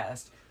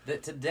podcast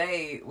that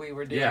today we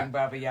were doing Yeah.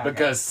 Baba Yaga.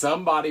 Because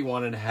somebody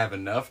wanted to have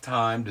enough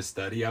time to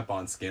study up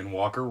on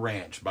Skinwalker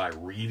Ranch by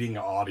reading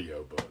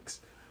audiobooks.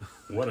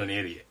 What an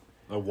idiot.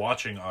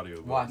 Watching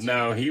audiobook. Watch.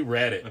 No, he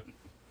read it.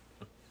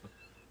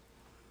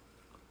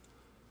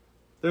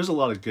 There's a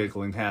lot of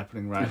giggling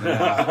happening right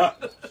now.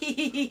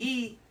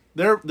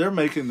 They're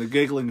making the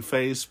giggling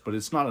face, but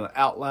it's not an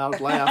out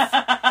loud laugh.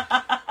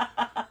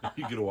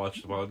 You get to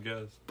watch the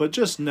podcast. But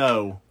just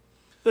know,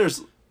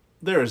 there's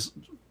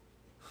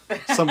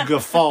some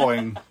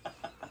guffawing,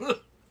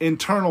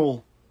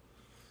 internal.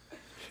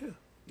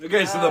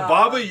 Okay, so the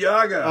Baba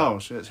Yaga. Oh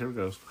shit! Here it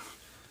goes.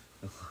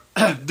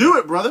 Do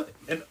it, brother.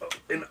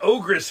 An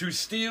ogress who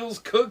steals,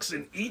 cooks,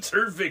 and eats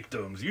her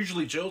victims,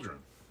 usually children.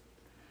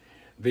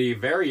 The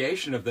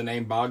variation of the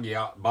name Baba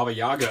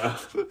Yaga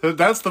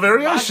That's the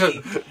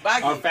variation.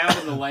 Baggy. are found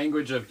in the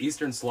language of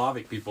Eastern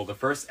Slavic people. The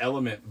first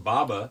element,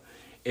 Baba,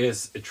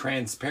 is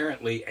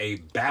transparently a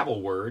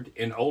Babel word.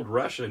 In Old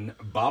Russian,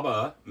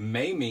 Baba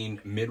may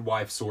mean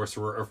midwife,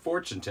 sorcerer, or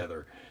fortune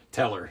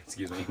teller.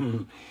 Excuse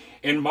me.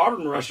 In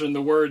modern Russian,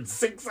 the word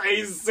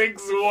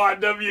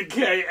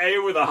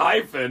 6A61WKA with a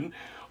hyphen,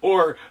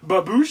 or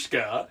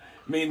babushka,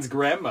 means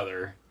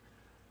grandmother.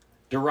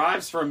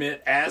 Derives from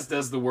it, as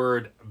does the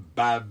word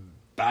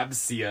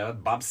babsia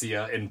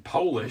in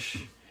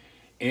Polish.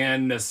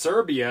 In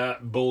Serbia,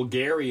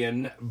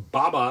 Bulgarian,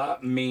 baba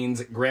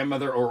means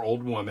grandmother or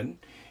old woman.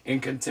 In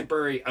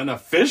contemporary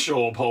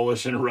unofficial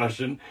Polish and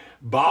Russian,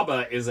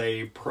 baba is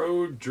a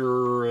words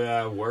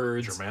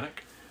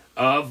Germanic?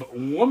 of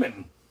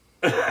woman.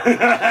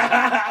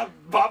 Baba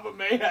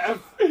may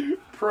have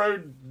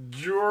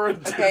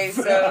pejorative. Okay,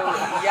 so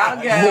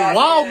Yaga.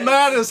 While is,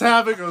 Matt is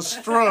having a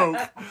stroke,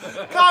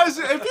 guys,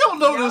 if you'll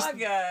notice,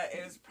 Yaga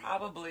is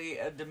probably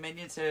a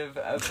diminutive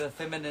of the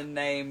feminine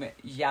name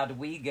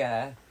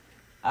Yadwiga,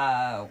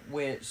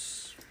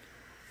 which.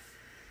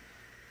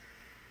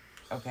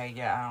 Okay,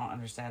 yeah, I don't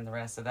understand the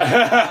rest of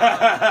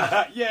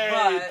that. Yay!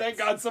 But Thank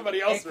God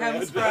somebody else It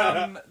comes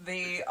read. from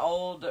the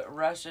old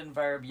Russian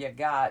verb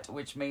yagat,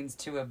 which means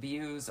to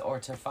abuse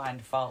or to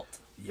find fault.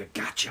 You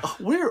gotcha.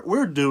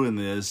 we're doing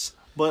this,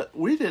 but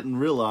we didn't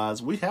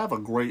realize we have a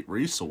great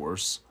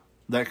resource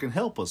that can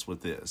help us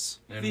with this.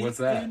 And what's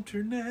that?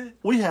 Internet.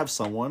 We have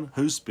someone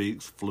who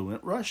speaks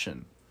fluent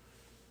Russian.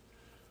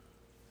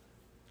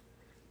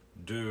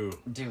 Do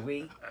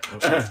We?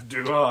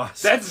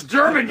 us. That's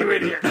German, you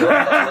idiot! Okay,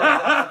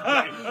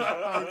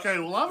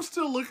 well, I'm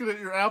still looking at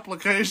your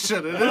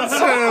application, and it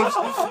says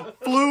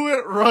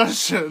fluent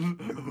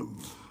Russian.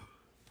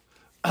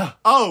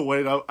 Oh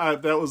wait,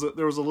 there was a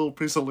little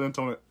piece of lint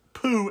on it.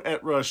 Poo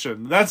at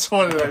Russian. That's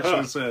what it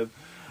actually said.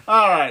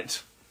 All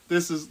right,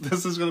 this is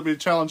going to be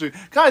challenging,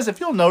 guys. If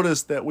you'll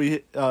notice that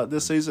we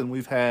this season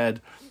we've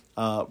had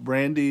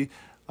Brandy.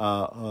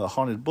 A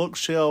haunted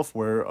bookshelf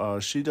where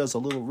she does a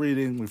little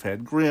reading. We've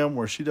had Grimm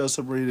where she does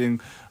some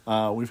reading.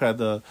 We've had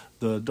the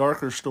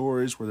darker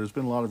stories where there's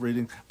been a lot of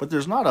reading, but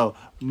there's not a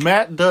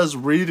Matt does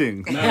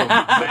reading. No.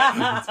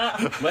 Let's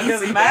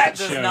Because see Matt that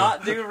does show.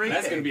 not do reading.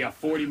 That's going to be a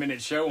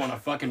 40-minute show on a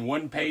fucking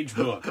one-page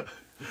book.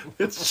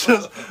 It's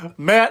just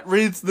Matt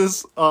reads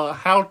this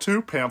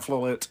how-to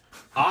pamphlet.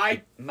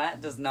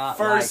 Matt does not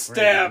First like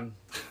step. reading.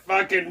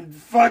 Fucking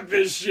fuck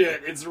this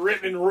shit. It's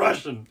written in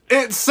Russian.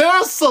 It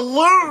says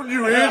saloon,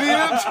 you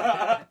idiot!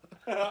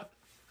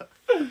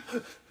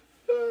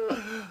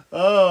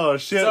 Oh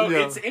shit! So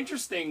yeah. it's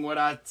interesting what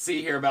I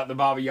see here about the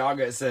Baba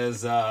Yaga. It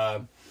says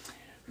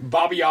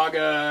Baba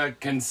Yaga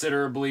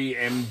considerably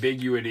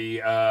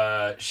ambiguity.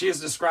 She is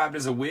described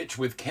as a witch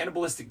with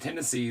cannibalistic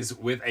tendencies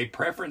with a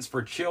preference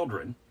for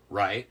children.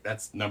 Right?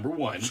 That's number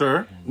one.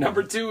 Sure.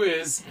 Number two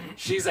is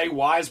she's a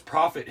wise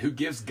prophet who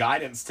gives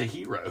guidance to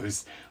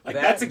heroes. Like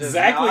That that's does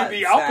exactly not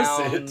the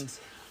opposite. sound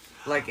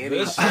Like any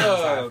This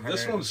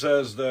this one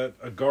says that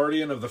a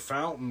guardian of the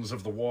fountains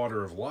of the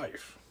water of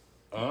life.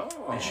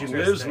 Oh. She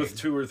lives with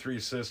 2 or 3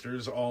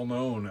 sisters, all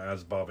known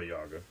as Baba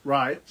Yaga.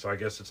 Right. So I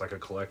guess it's like a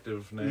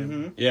collective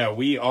name. Yeah,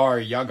 we are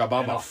Yaga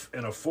Baba.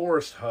 In a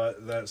forest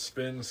hut that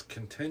spins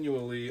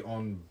continually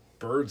on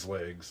birds'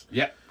 legs.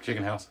 Yep,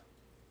 chicken house.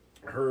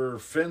 Her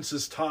fence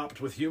is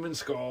topped with human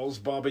skulls.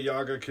 Baba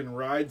Yaga can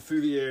ride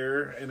through the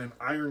air in an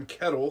iron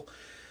kettle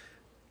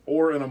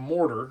or in a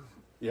mortar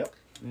Yep.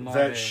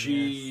 that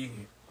she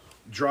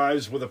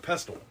drives with a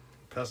pestle.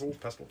 Pestle?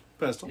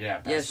 Pestle.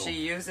 Yeah, Yes, pestle. she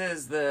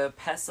uses the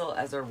pestle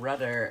as a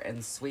rudder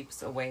and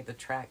sweeps away the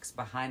tracks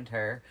behind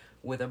her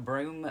with a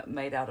broom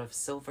made out of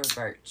silver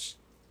birch.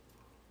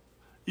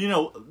 You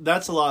know,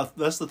 that's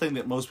the thing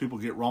that most people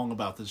get wrong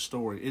about this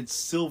story. It's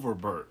silver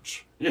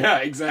birch. Yeah,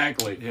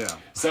 exactly. Yeah.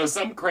 So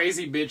some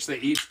crazy bitch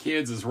that eats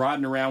kids is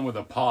riding around with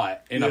a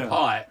pot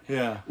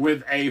Yeah.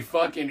 with a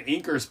fucking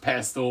Inker's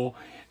pestle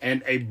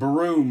and a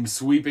broom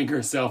sweeping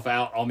herself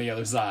out on the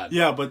other side.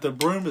 Yeah, but the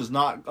broom is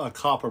not a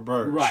copper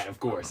birch. Right, of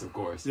course.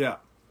 Yeah.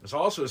 It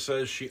also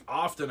says she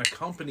often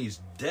accompanies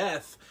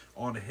death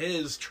on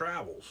his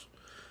travels,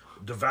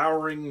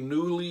 devouring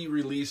newly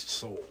released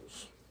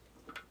souls.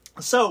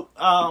 So,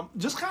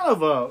 just kind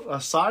of a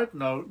side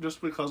note,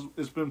 just because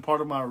it's been part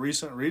of my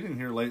recent reading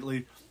here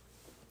lately.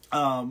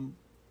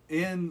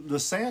 In The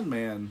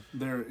Sandman,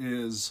 there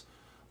is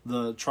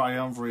the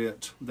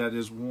triumvirate that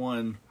is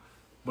one,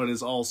 but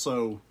is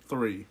also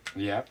three.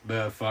 Yep,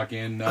 the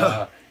fucking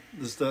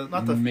It's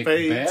not the Macbeth?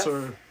 Fates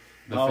or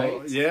the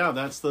Fates. yeah,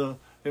 that's in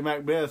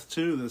Macbeth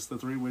too. That's the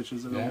three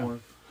witches in Yeah.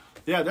 one.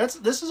 Yeah,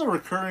 this is a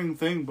recurring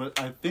thing, but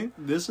I think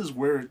this is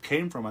where it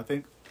came from. I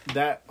think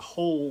that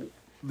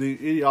the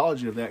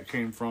ideology of that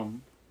came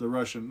from the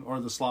Russian or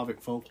the Slavic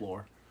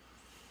folklore,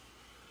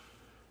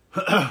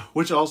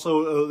 which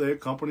also they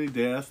accompany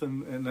death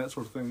and that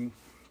sort of thing.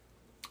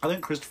 I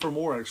think Christopher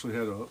Moore actually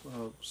had a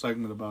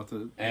segment about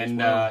that.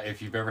 And as well.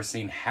 if you've ever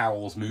seen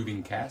Howl's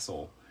Moving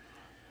Castle,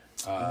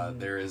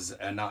 there is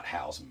not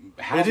Howl's.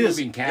 Howl's It is.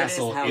 Moving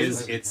Castle Howl's is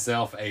Moving.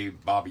 itself a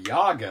Baba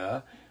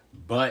Yaga,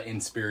 but in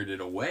Spirited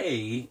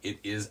Away, it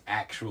is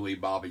actually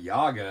Baba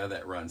Yaga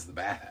that runs the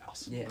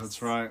bathhouse. Yes.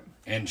 That's right.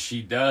 And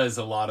she does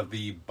a lot of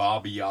the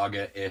Baba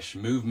Yaga-ish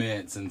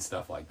movements and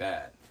stuff like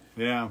that.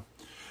 Yeah.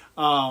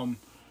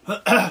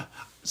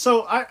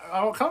 So I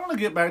kind of want to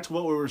get back to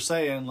what we were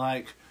saying.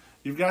 Like,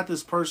 you've got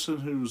this person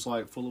who's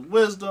like full of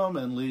wisdom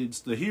and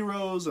leads the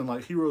heroes, and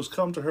like heroes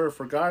come to her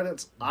for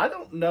guidance. I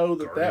don't know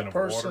that Guardian that of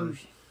person,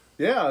 Waters.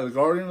 yeah, the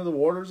guardian of the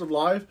waters of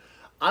life.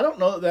 I don't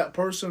know that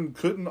person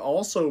couldn't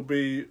also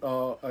be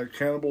a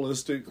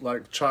cannibalistic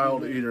like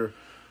child eater.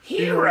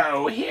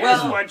 Hero, here's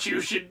Well, what you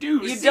should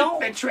do. you Seek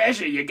don't- the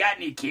treasure. You got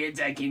any kids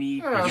I can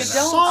eat? Yeah, You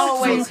Salt don't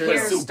always Super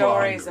hear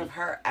stories hungry. of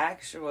her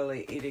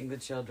actually eating the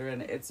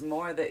children. It's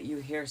more that you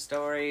hear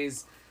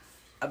stories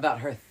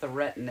about her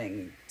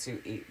threatening to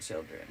eat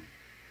children.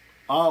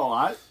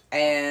 Oh,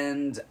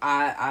 And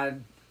I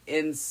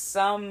in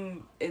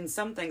some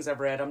things I've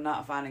read, I'm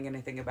not finding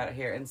anything about it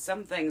here. In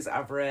some things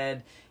I've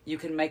read, you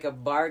can make a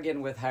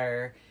bargain with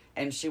her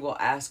and she will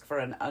ask for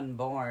an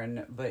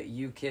unborn, but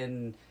you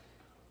can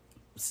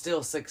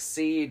still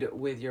succeed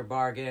with your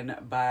bargain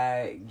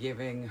by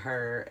giving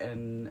her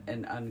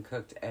an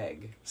uncooked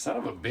egg. Son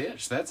of a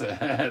bitch! That's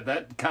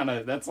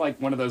that's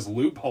like one of those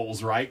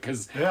loopholes, right?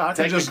 Because Yeah, I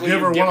could just give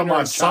her one of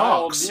my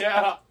socks.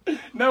 Yeah,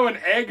 no, an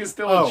egg is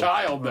still Oh. a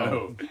child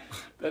though.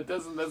 That's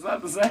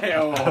not the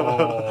same.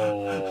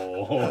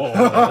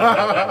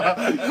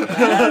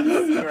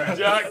 Oh,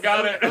 Jack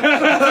got it.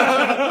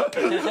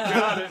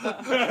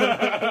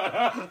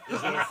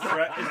 Is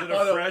it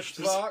a fresh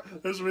sock?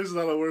 there's a reason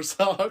I don't wear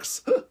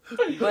socks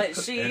But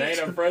she It ain't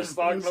a fresh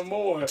sock no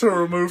more. to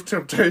remove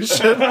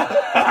temptation.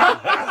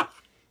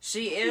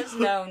 She is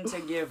known to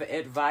give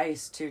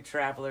advice to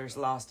travelers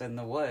lost in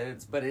the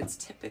woods, but it's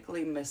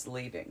typically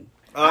misleading.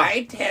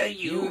 I tell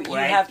you, You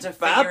what, have to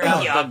figure Baba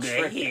out the Yaga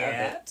trick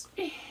here, of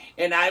it.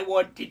 and I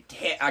want to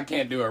tell. I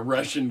can't do a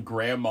Russian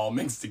grandma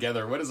mixed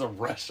together. What is a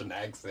Russian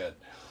accent?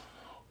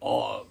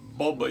 Oh,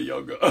 Baba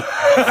Yaga.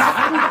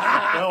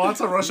 Oh, that's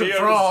a Russian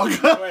frog.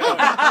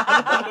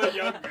 Baba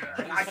Yaga.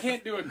 I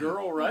can't do a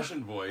girl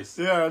Russian voice.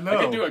 Yeah, no.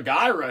 I can do a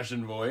guy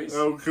Russian voice.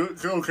 Oh,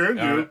 can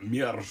you?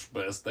 Mir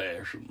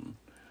station.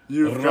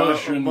 You've got a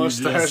Russian, you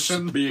just mustache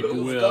and... speak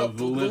with got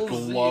a little the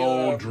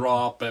low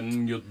drop,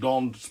 and you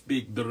don't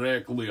speak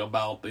directly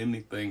about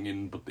anything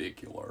in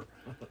particular.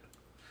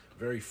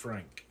 Very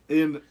frank.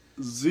 In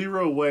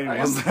zero way I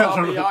was am that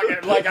Baba a...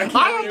 Yaga. Like, I can't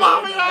I'm do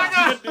Baba it. Yaga. I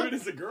can't do it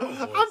as a girl voice.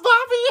 I'm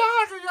Baba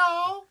Yaga,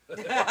 y'all! I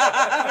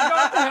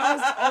got the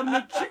house on the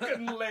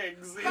chicken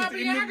legs. It's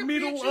in the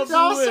middle of the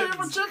Y'all see my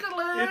woods. chicken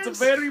legs? It's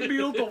very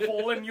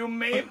beautiful, and you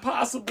may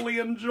possibly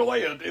enjoy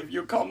it if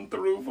you come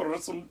through for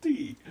some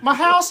tea. My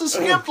house is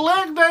skipped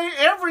leg day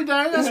every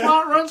day. That's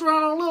why it runs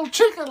around on little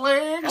chicken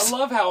legs. I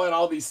love how in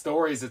all these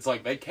stories, it's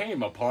like they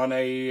came upon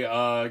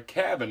a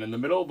cabin in the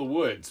middle of the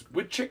woods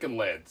with chicken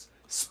legs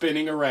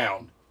spinning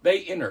around. They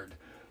entered.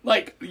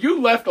 Like,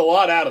 you left a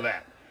lot out of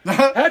that.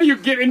 How do you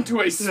get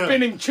into a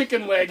spinning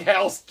chicken leg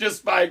house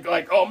just by,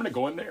 like, oh, I'm going to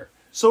go in there?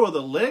 So are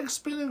the legs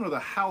spinning or the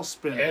house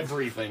spinning?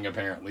 Everything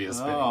apparently is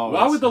spinning. Oh, Why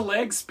that's- would the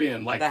legs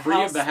spin? Like, The free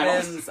house of the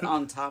house? spins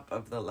on top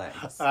of the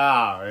legs.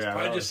 Ah, yeah.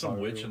 Probably that just was some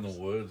probably witch in the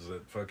woods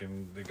that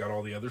fucking they got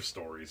all the other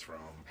stories from.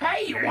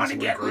 Hey, you want to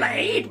Great get Sweet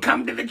laid? Green.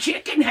 Come to the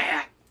chicken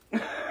hat.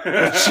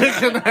 A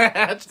chicken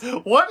hatch.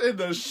 What in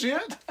the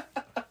shit?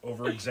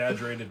 Over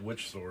exaggerated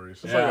witch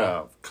stories. It's like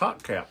a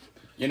cock cap.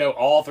 You know,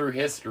 all through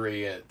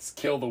history, it's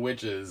kill the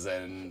witches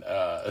and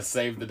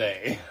save the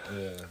day.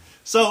 Yeah.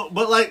 So,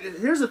 but like,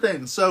 here's the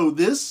thing. So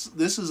this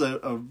is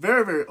a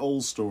very, very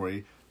old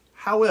story.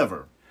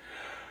 However,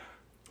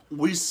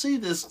 we see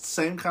this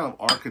same kind of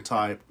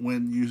archetype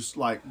when you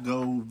like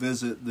go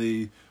visit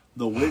the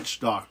witch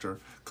doctor.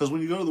 Because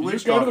when you go to the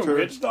witch doctor, to the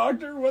witch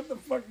doctor? What the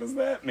fuck does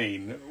that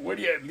mean? What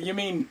do you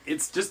mean?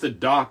 It's just a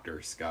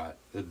doctor, Scott.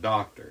 The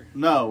doctor.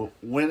 no,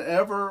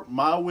 whenever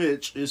my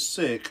witch is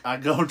sick, I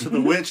go to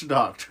the witch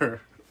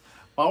doctor.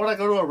 Why would I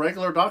go to a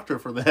regular doctor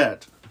for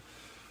that?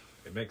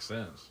 It makes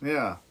sense.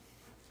 Yeah.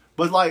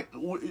 But like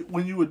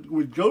when you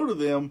would go to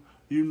them,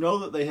 you know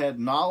that they had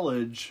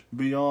knowledge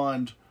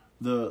beyond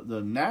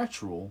the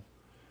natural,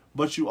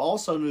 but you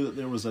also knew that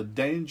there was a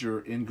danger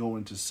in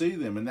going to see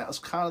them. And that was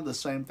kind of the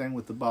same thing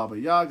with the Baba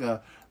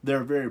Yaga.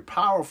 They're very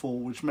powerful,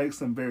 which makes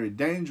them very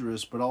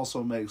dangerous, but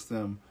also makes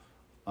them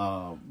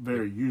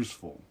very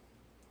useful.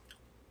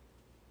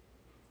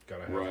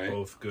 Gotta have Right.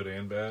 both good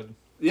and bad.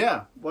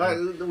 Yeah.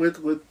 Well, with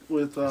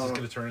Is this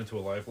gonna turn into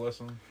a life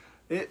lesson?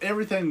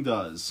 everything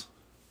does.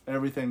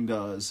 Everything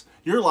does.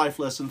 Your life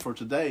lesson for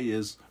today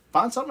is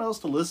find something else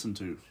to listen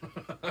to.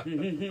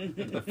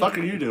 The fuck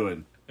are you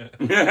doing?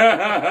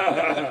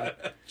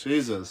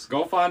 Jesus.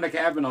 Go find a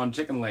cabin on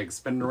chicken legs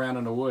spinning around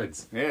in the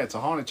woods. Yeah, it's a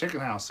haunted chicken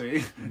house,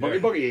 see? Boogie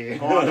boogie.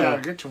 Go on down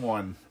and get you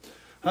one.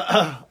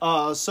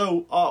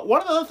 So,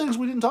 one of the other things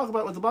we didn't talk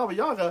about with the Baba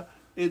Yaga,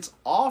 it's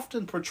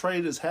often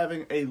portrayed as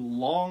having a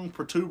long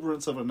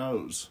protuberance of a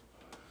nose.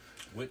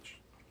 Which?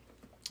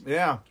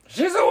 Yeah.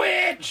 She's a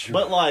witch!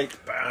 But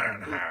like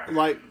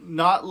Bernhard.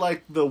 not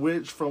like the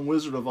witch from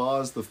Wizard of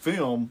Oz, the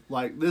film.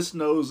 Like, this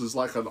nose is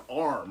like an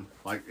arm.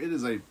 Like, it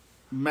is a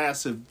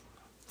massive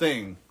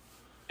thing.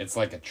 It's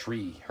like a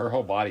tree. Her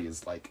whole body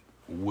is like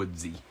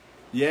woodsy.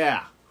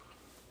 Yeah.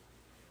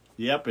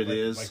 Yep, it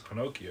is. Like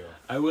Pinocchio.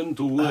 I went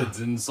to woods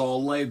and saw a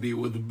lady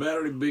with a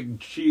very big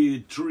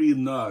tree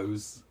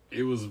nose.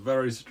 It was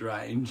very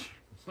strange.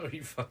 Are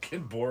you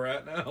fucking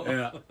Borat now?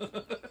 Yeah.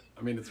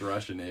 I mean, it's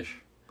Russian-ish.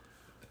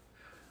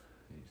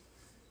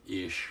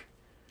 Ish.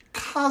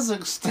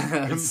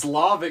 Kazakhstan. It's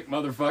Slavic,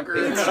 motherfucker.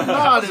 It's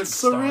not. It's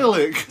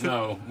Cyrillic.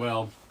 No,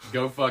 well,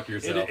 go fuck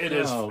yourself. It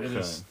is. Oh, It okay.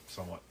 is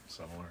somewhat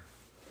similar.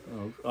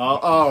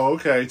 Oh,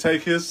 okay.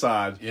 Take his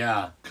side.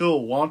 Yeah.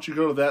 Cool. Why don't you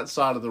go to that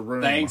side of the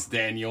room? Thanks,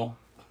 Daniel.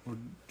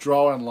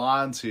 Drawing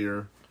lines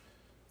here.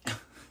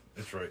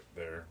 It's right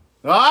there.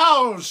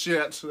 Oh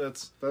shit.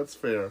 That's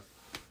fair.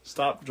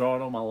 Stop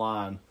drawing on my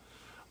line.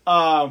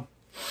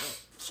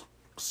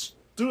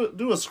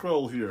 Do a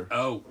scroll here.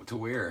 Oh, to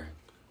where?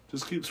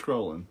 Just keep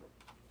scrolling.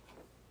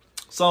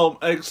 So,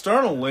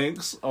 external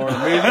links are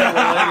immediately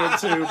related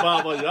to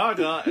Baba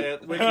Yaga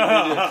at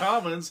Wikimedia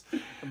Commons.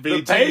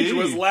 The page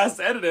was last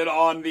edited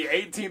on the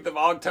 18th of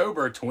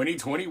October,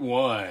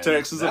 2021.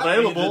 Text is That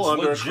available means it's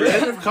under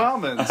legit. Creative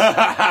Commons.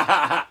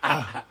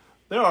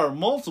 There are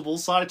multiple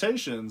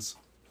citations.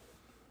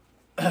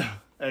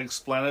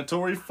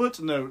 Explanatory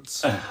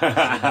footnotes.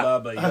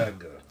 Baba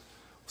Yaga.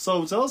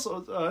 So tell us,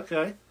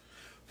 okay.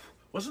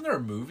 Wasn't there a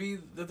movie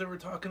that they were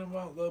talking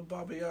about the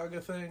Baba Yaga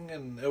thing?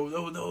 And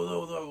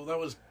no, that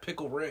was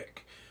Pickle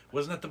Rick.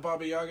 Wasn't that the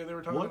Baba Yaga they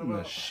were talking What in the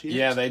about? shit?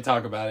 Yeah, they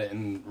talk about it,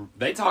 and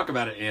they talk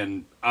about it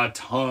in a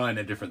ton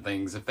of different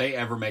things. If they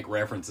ever make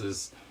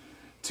references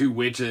to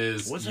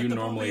witches, Was it you the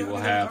normally Baba will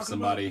Yaga they were have talking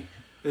somebody.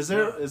 Is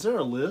there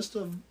a list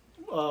of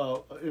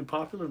in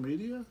popular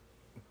media?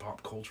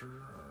 Pop culture?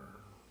 Or...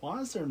 Why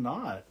is there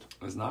not?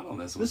 It's not on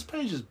this one. This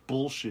page is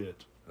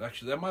bullshit.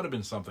 Actually, that might have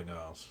been something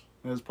else.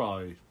 It's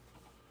probably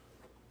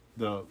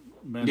the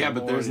Yeah,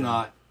 but there's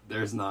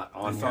Mandalorian. not I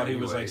on. thought here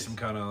he was like anyways. some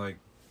kind of like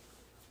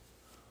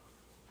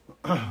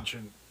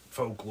ancient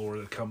folklore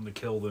that come to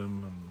kill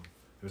them, and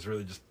it was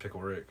really just Pickle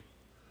Rick.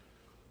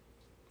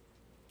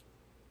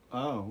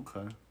 Oh,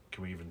 okay.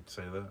 Can we even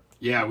say that?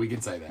 Yeah, we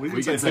can say that. We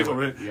can say Pickle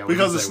Rick yeah, we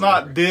because can it's say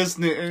not whatever.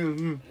 Disney.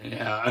 Mm,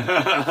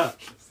 Yeah,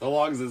 so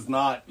long as it's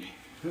not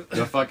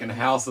the fucking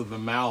House of the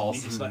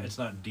Mouse. It's not. It's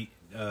not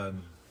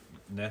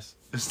Ness.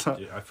 It's not.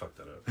 Yeah, I fucked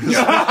that up.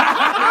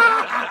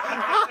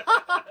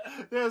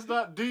 Yeah, it's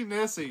not D.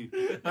 Nessie.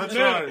 That's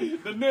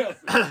right. The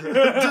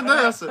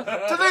Nessie.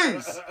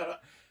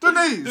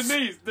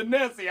 Denise. The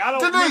Nessie. I don't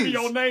Denise. remember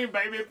your name,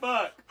 baby.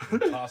 Fuck.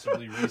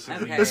 Possibly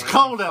recently. Okay. It's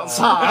cold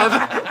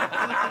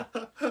outside.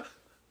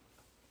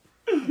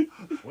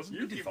 Wasn't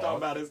You he keep thawed talking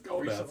about his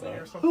cold recently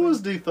outside. or something? Who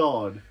is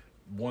de-thawed?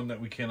 One that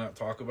we cannot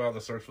talk about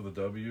that starts with a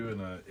W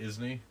and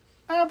Isney.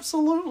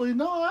 Absolutely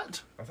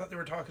not. I thought they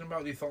were talking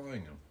about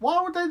thawing him.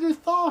 Why would they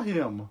de-thaw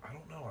him? I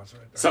don't know. I was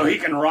right there. So he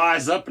can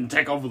rise up and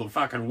take over the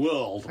fucking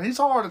world. He's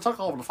already took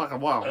over the fucking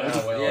world.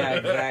 Oh, well, Yeah,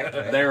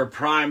 exactly. they're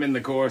priming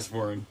the course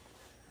for him.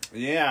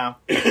 Yeah.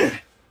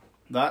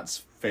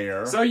 That's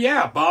fair. So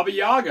yeah, Baba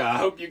Yaga. I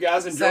hope you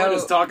guys enjoyed So-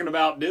 us talking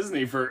about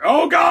Disney for.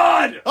 Oh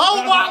God!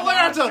 oh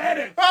my said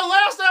it.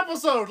 last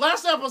episode.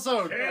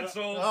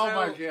 Cancelled. Oh So,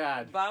 my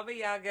God. Baba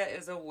Yaga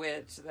is a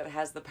witch that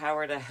has the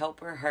power to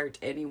help or hurt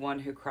anyone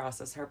who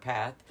crosses her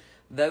path.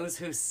 Those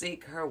who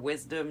seek her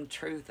wisdom,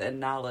 truth, and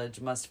knowledge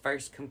must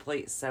first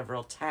complete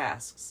several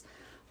tasks.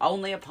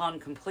 Only upon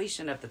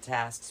completion of the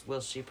tasks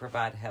will she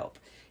provide help.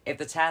 If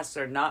the tasks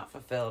are not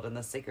fulfilled and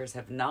the seekers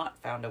have not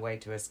found a way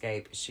to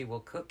escape, she will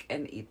cook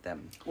and eat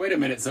them. Wait a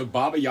minute. So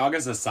Baba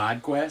Yaga's a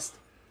side quest?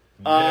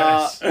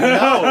 Yes.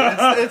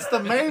 No, it's the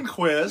main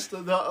quest.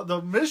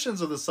 The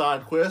missions of the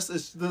side quest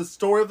is the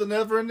story of the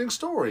never-ending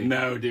story.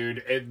 No,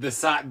 dude. The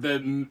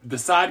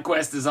side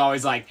quest is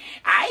always like,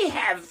 I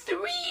have 3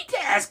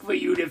 tasks for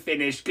you to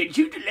finish. Could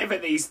you deliver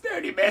these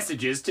 30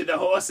 messages to the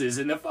horses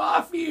in the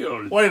far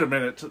field? Wait a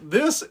minute.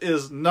 This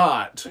is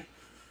not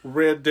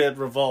Red Dead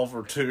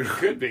Revolver 2.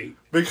 Could be.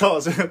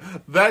 Because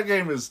that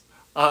game is...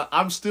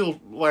 I'm still...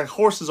 Like,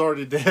 horse is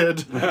already dead.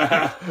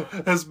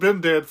 Has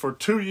been dead for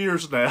 2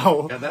 years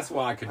now. Yeah, that's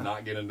why I could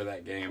not get into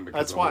that game because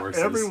That's of why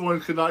horses. everyone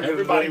could not get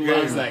Everybody into that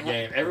loves game. that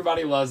game.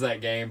 Everybody loves that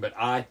game, but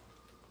I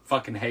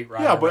fucking hate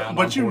riding Yeah, around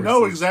but on you horses.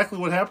 know exactly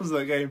what happens in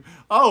that game.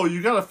 Oh,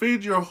 you gotta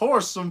feed your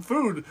horse some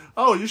food.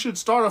 Oh, you should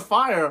start a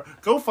fire.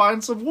 Go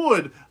find some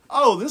wood.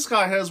 Oh, this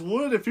guy has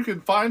wood if you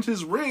can find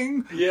his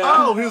ring. Yeah.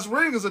 Oh, his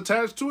ring is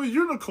attached to a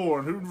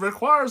unicorn who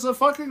requires a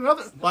fucking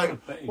other...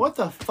 Like, thing. what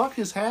the fuck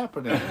is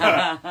happening?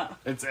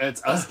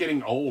 It's us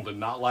getting old and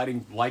not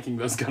liking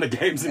those kind of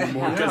games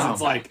anymore because Yeah.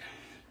 it's like,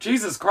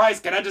 Jesus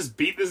Christ, can I just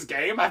beat this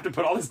game? I have to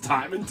put all this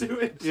time into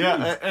it?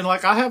 Yeah, and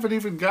like, I haven't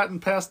even gotten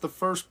past the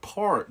first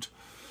part.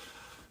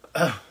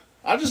 I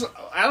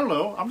don't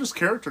know. I'm just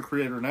character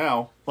creator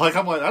now. Like,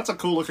 I'm like, that's a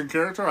cool looking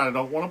character I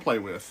don't want to play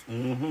with.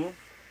 Mm-hmm.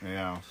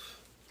 Yeah.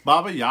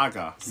 Baba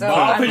Yaga. So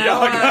Baba I know,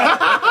 Yaga.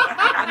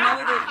 I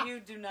know that you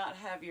do not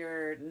have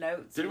your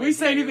notes. Did we with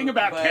say you, anything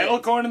about but- kettle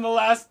corn in the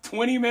last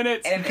 20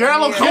 minutes? And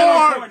Kettle any of-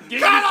 corn! Give me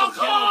some Kettle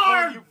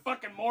corn! you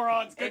fucking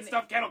morons. Good And-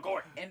 stuff, kettle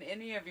corn. In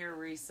any of your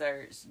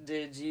research,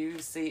 did you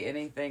see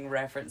anything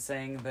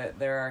referencing that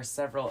there are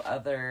several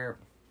other,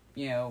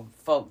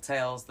 folk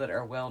tales that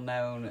are well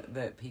known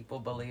that people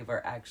believe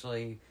are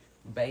actually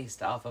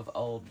based off of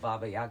old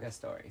Baba Yaga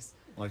stories?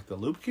 Like the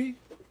loop key?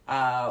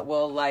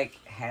 Well, like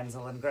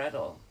Hansel and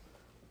Gretel.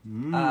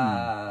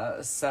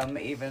 Some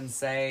even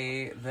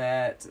say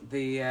that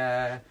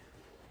the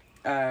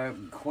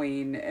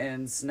Queen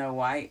in Snow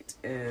White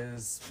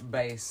is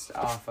based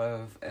off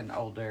of an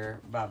older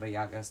Baba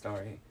Yaga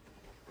story.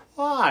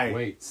 Why?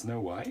 Wait, Snow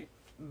White?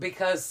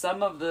 Because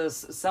some of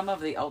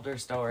the older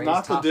stories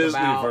Not the talk Disney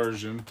about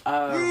version.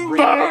 a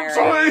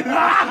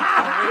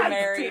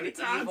remarried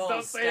Two times, evil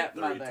don't say it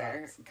 3 stepmother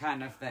times.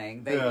 kind of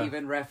thing. They Yeah.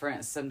 even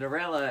reference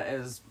Cinderella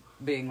as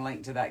being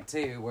linked to that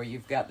too, where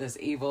you've got this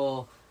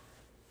evil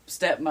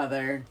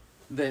stepmother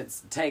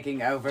that's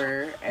taking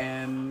over,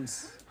 and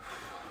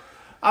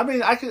I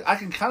mean, I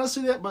can kind of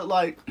see that, but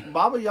like,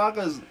 Baba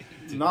Yaga's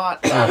not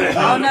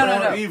oh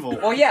no evil.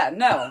 Well, yeah,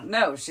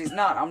 no, she's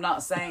not. I'm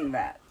not saying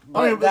that. But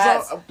I mean, but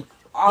that's so-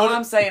 all but-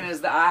 I'm saying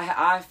is that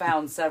I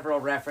found several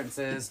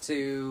references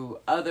to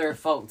other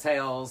folk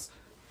tales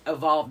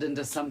evolved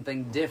into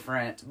something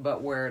different,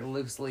 but were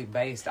loosely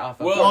based off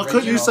of. Well,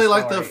 couldn't you original say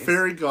like the stories.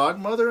 fairy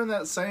godmother in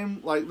that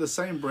same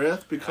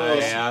breath? Because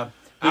Yeah.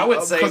 I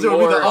would say because it would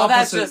be more. the Well,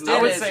 that's opposite. just I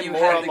it. would Is say you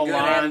more had on the the good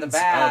and the lines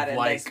bad, of, and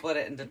like- they split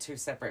it into 2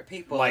 separate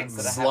people Like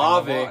instead of having the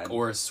Slavic one.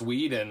 or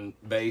Sweden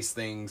based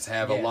things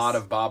have a Yes. lot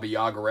of Baba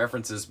Yaga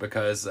references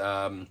because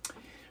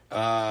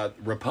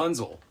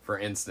Rapunzel, for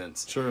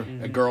instance, Sure.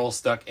 Mm-hmm. a girl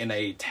stuck in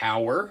a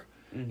tower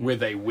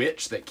with a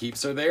witch that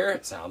keeps her there.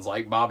 It sounds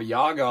like Baba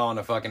Yaga on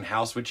a fucking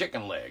house with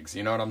chicken legs.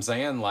 You know what I'm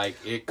saying? Like,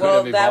 it could have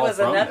Well, evolved that was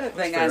from another it.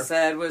 thing That's I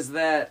fair. said was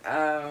that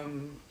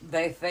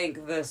they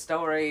think the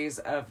stories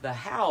of the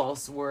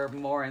house were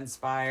more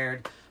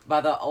inspired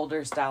by the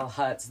older style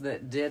huts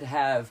that did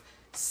have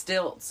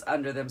stilts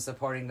under them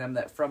supporting them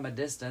that from a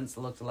distance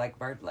looked like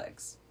bird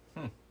legs.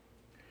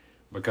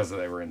 Because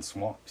they were in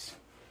swamps.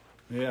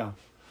 Yeah,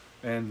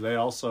 and they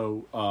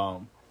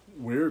also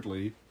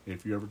weirdly,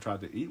 if you ever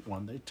tried to eat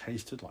one, they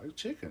tasted like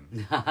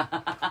chicken.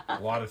 A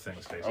lot of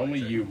things taste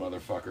Only like you,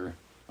 motherfucker.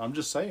 I'm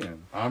just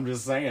saying, I'm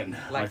just saying.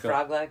 Like Like a-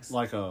 frog legs?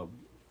 like a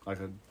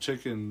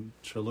chicken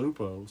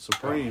chalupa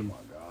supreme. Oh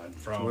my god.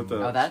 from With the-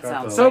 Oh, that it's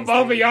got sounds the- So tasty.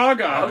 Baba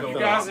Yaga, I hope Uncle- you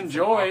guys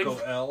enjoyed.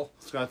 Uncle L.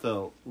 It's got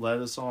the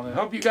lettuce on it,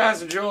 Hope you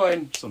guys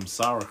enjoyed. some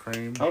sour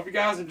cream, Hope you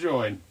guys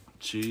enjoyed.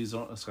 cheese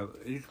on it. It's got,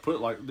 you can put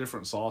like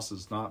different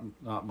sauces, not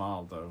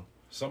mild though.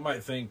 Some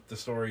might think the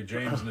story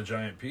James and the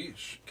Giant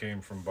Peach came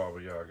from Baba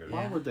Yaga.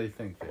 Why would they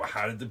think Well, that?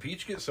 how did the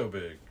peach get so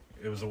big?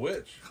 It was a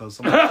witch. Because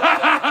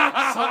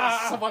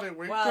somebody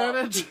winked Well,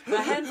 at it.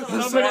 the Hansel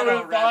and Somebody Gretel would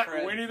have thought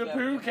reference Winnie the that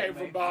Pooh would came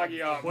from make Baba me-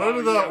 Yaga.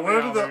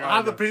 Where did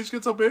how did the peach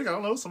get so big? I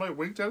don't know. Somebody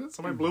winked at it.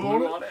 Somebody blew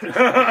on it.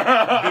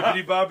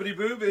 Bippity boppity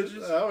boo,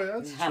 bitches. Oh yeah,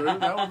 that's true.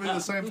 That would be the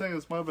same thing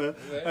as my bad.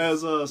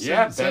 As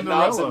Yeah, bed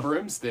knobs and Cinderella.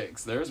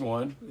 broomsticks. There's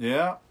one.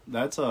 Yeah,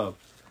 that's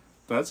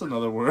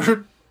another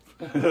word.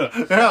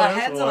 The that's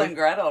Hansel what- and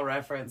Gretel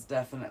reference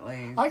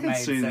definitely I can made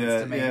see sense that,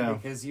 to me yeah.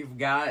 because you've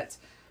got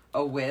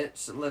a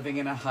witch living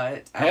in a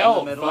hut out Hell,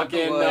 in the middle of the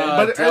fucking woods.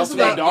 But Tales isn't from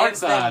the that- Dark gives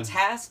them Side.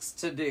 tasks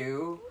to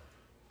do,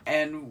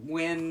 and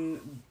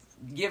when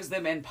gives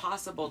them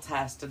impossible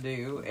tasks to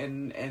do,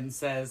 and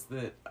says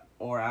that,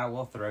 or I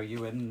will throw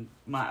you in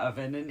my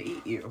oven and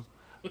eat you.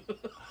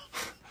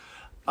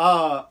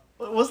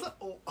 Was that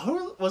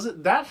who was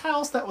it? That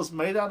house that was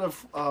made out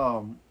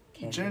of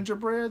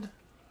gingerbread.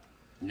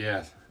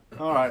 Yes.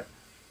 All right,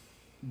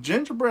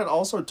 gingerbread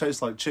also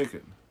tastes like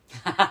chicken.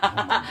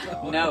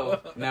 No,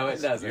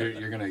 it doesn't.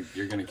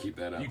 You're gonna keep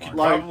that up. You can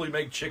Mark. probably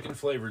make chicken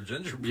flavored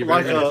gingerbread. You're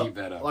Like gonna a keep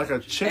that up. like a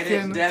aren't you?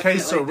 chicken definitely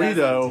doesn't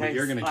quesarito taste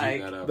You're gonna like-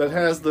 keep that up. that aren't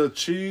has you? the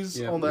cheese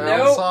Yeah, on the you're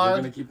Nope. outside.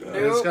 gonna keep that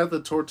And it's up. got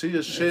the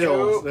tortilla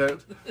shells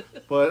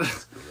but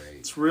Great.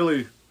 it's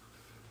really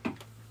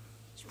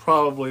it's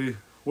probably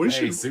we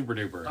Hey, should. super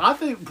duper. I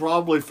think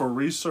probably for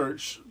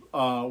research,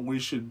 we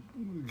should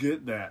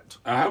get that.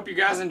 I hope you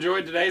guys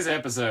enjoyed today's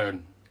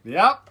episode.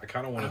 Yep. I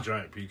kind of want a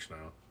giant peach now.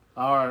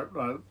 All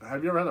right.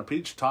 Have you ever had a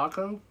peach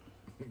taco?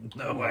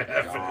 No, I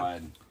haven't.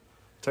 God.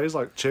 Tastes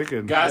like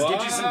chicken. Guys,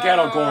 get you some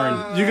kettle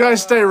corn. You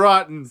guys stay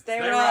rotten. Stay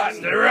Stay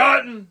rotten. They're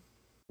rotten.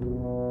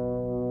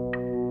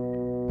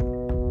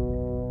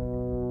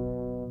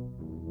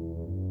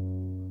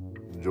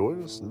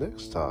 Join us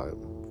next time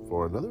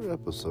for another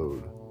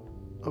episode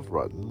of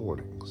Rotten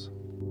Mornings.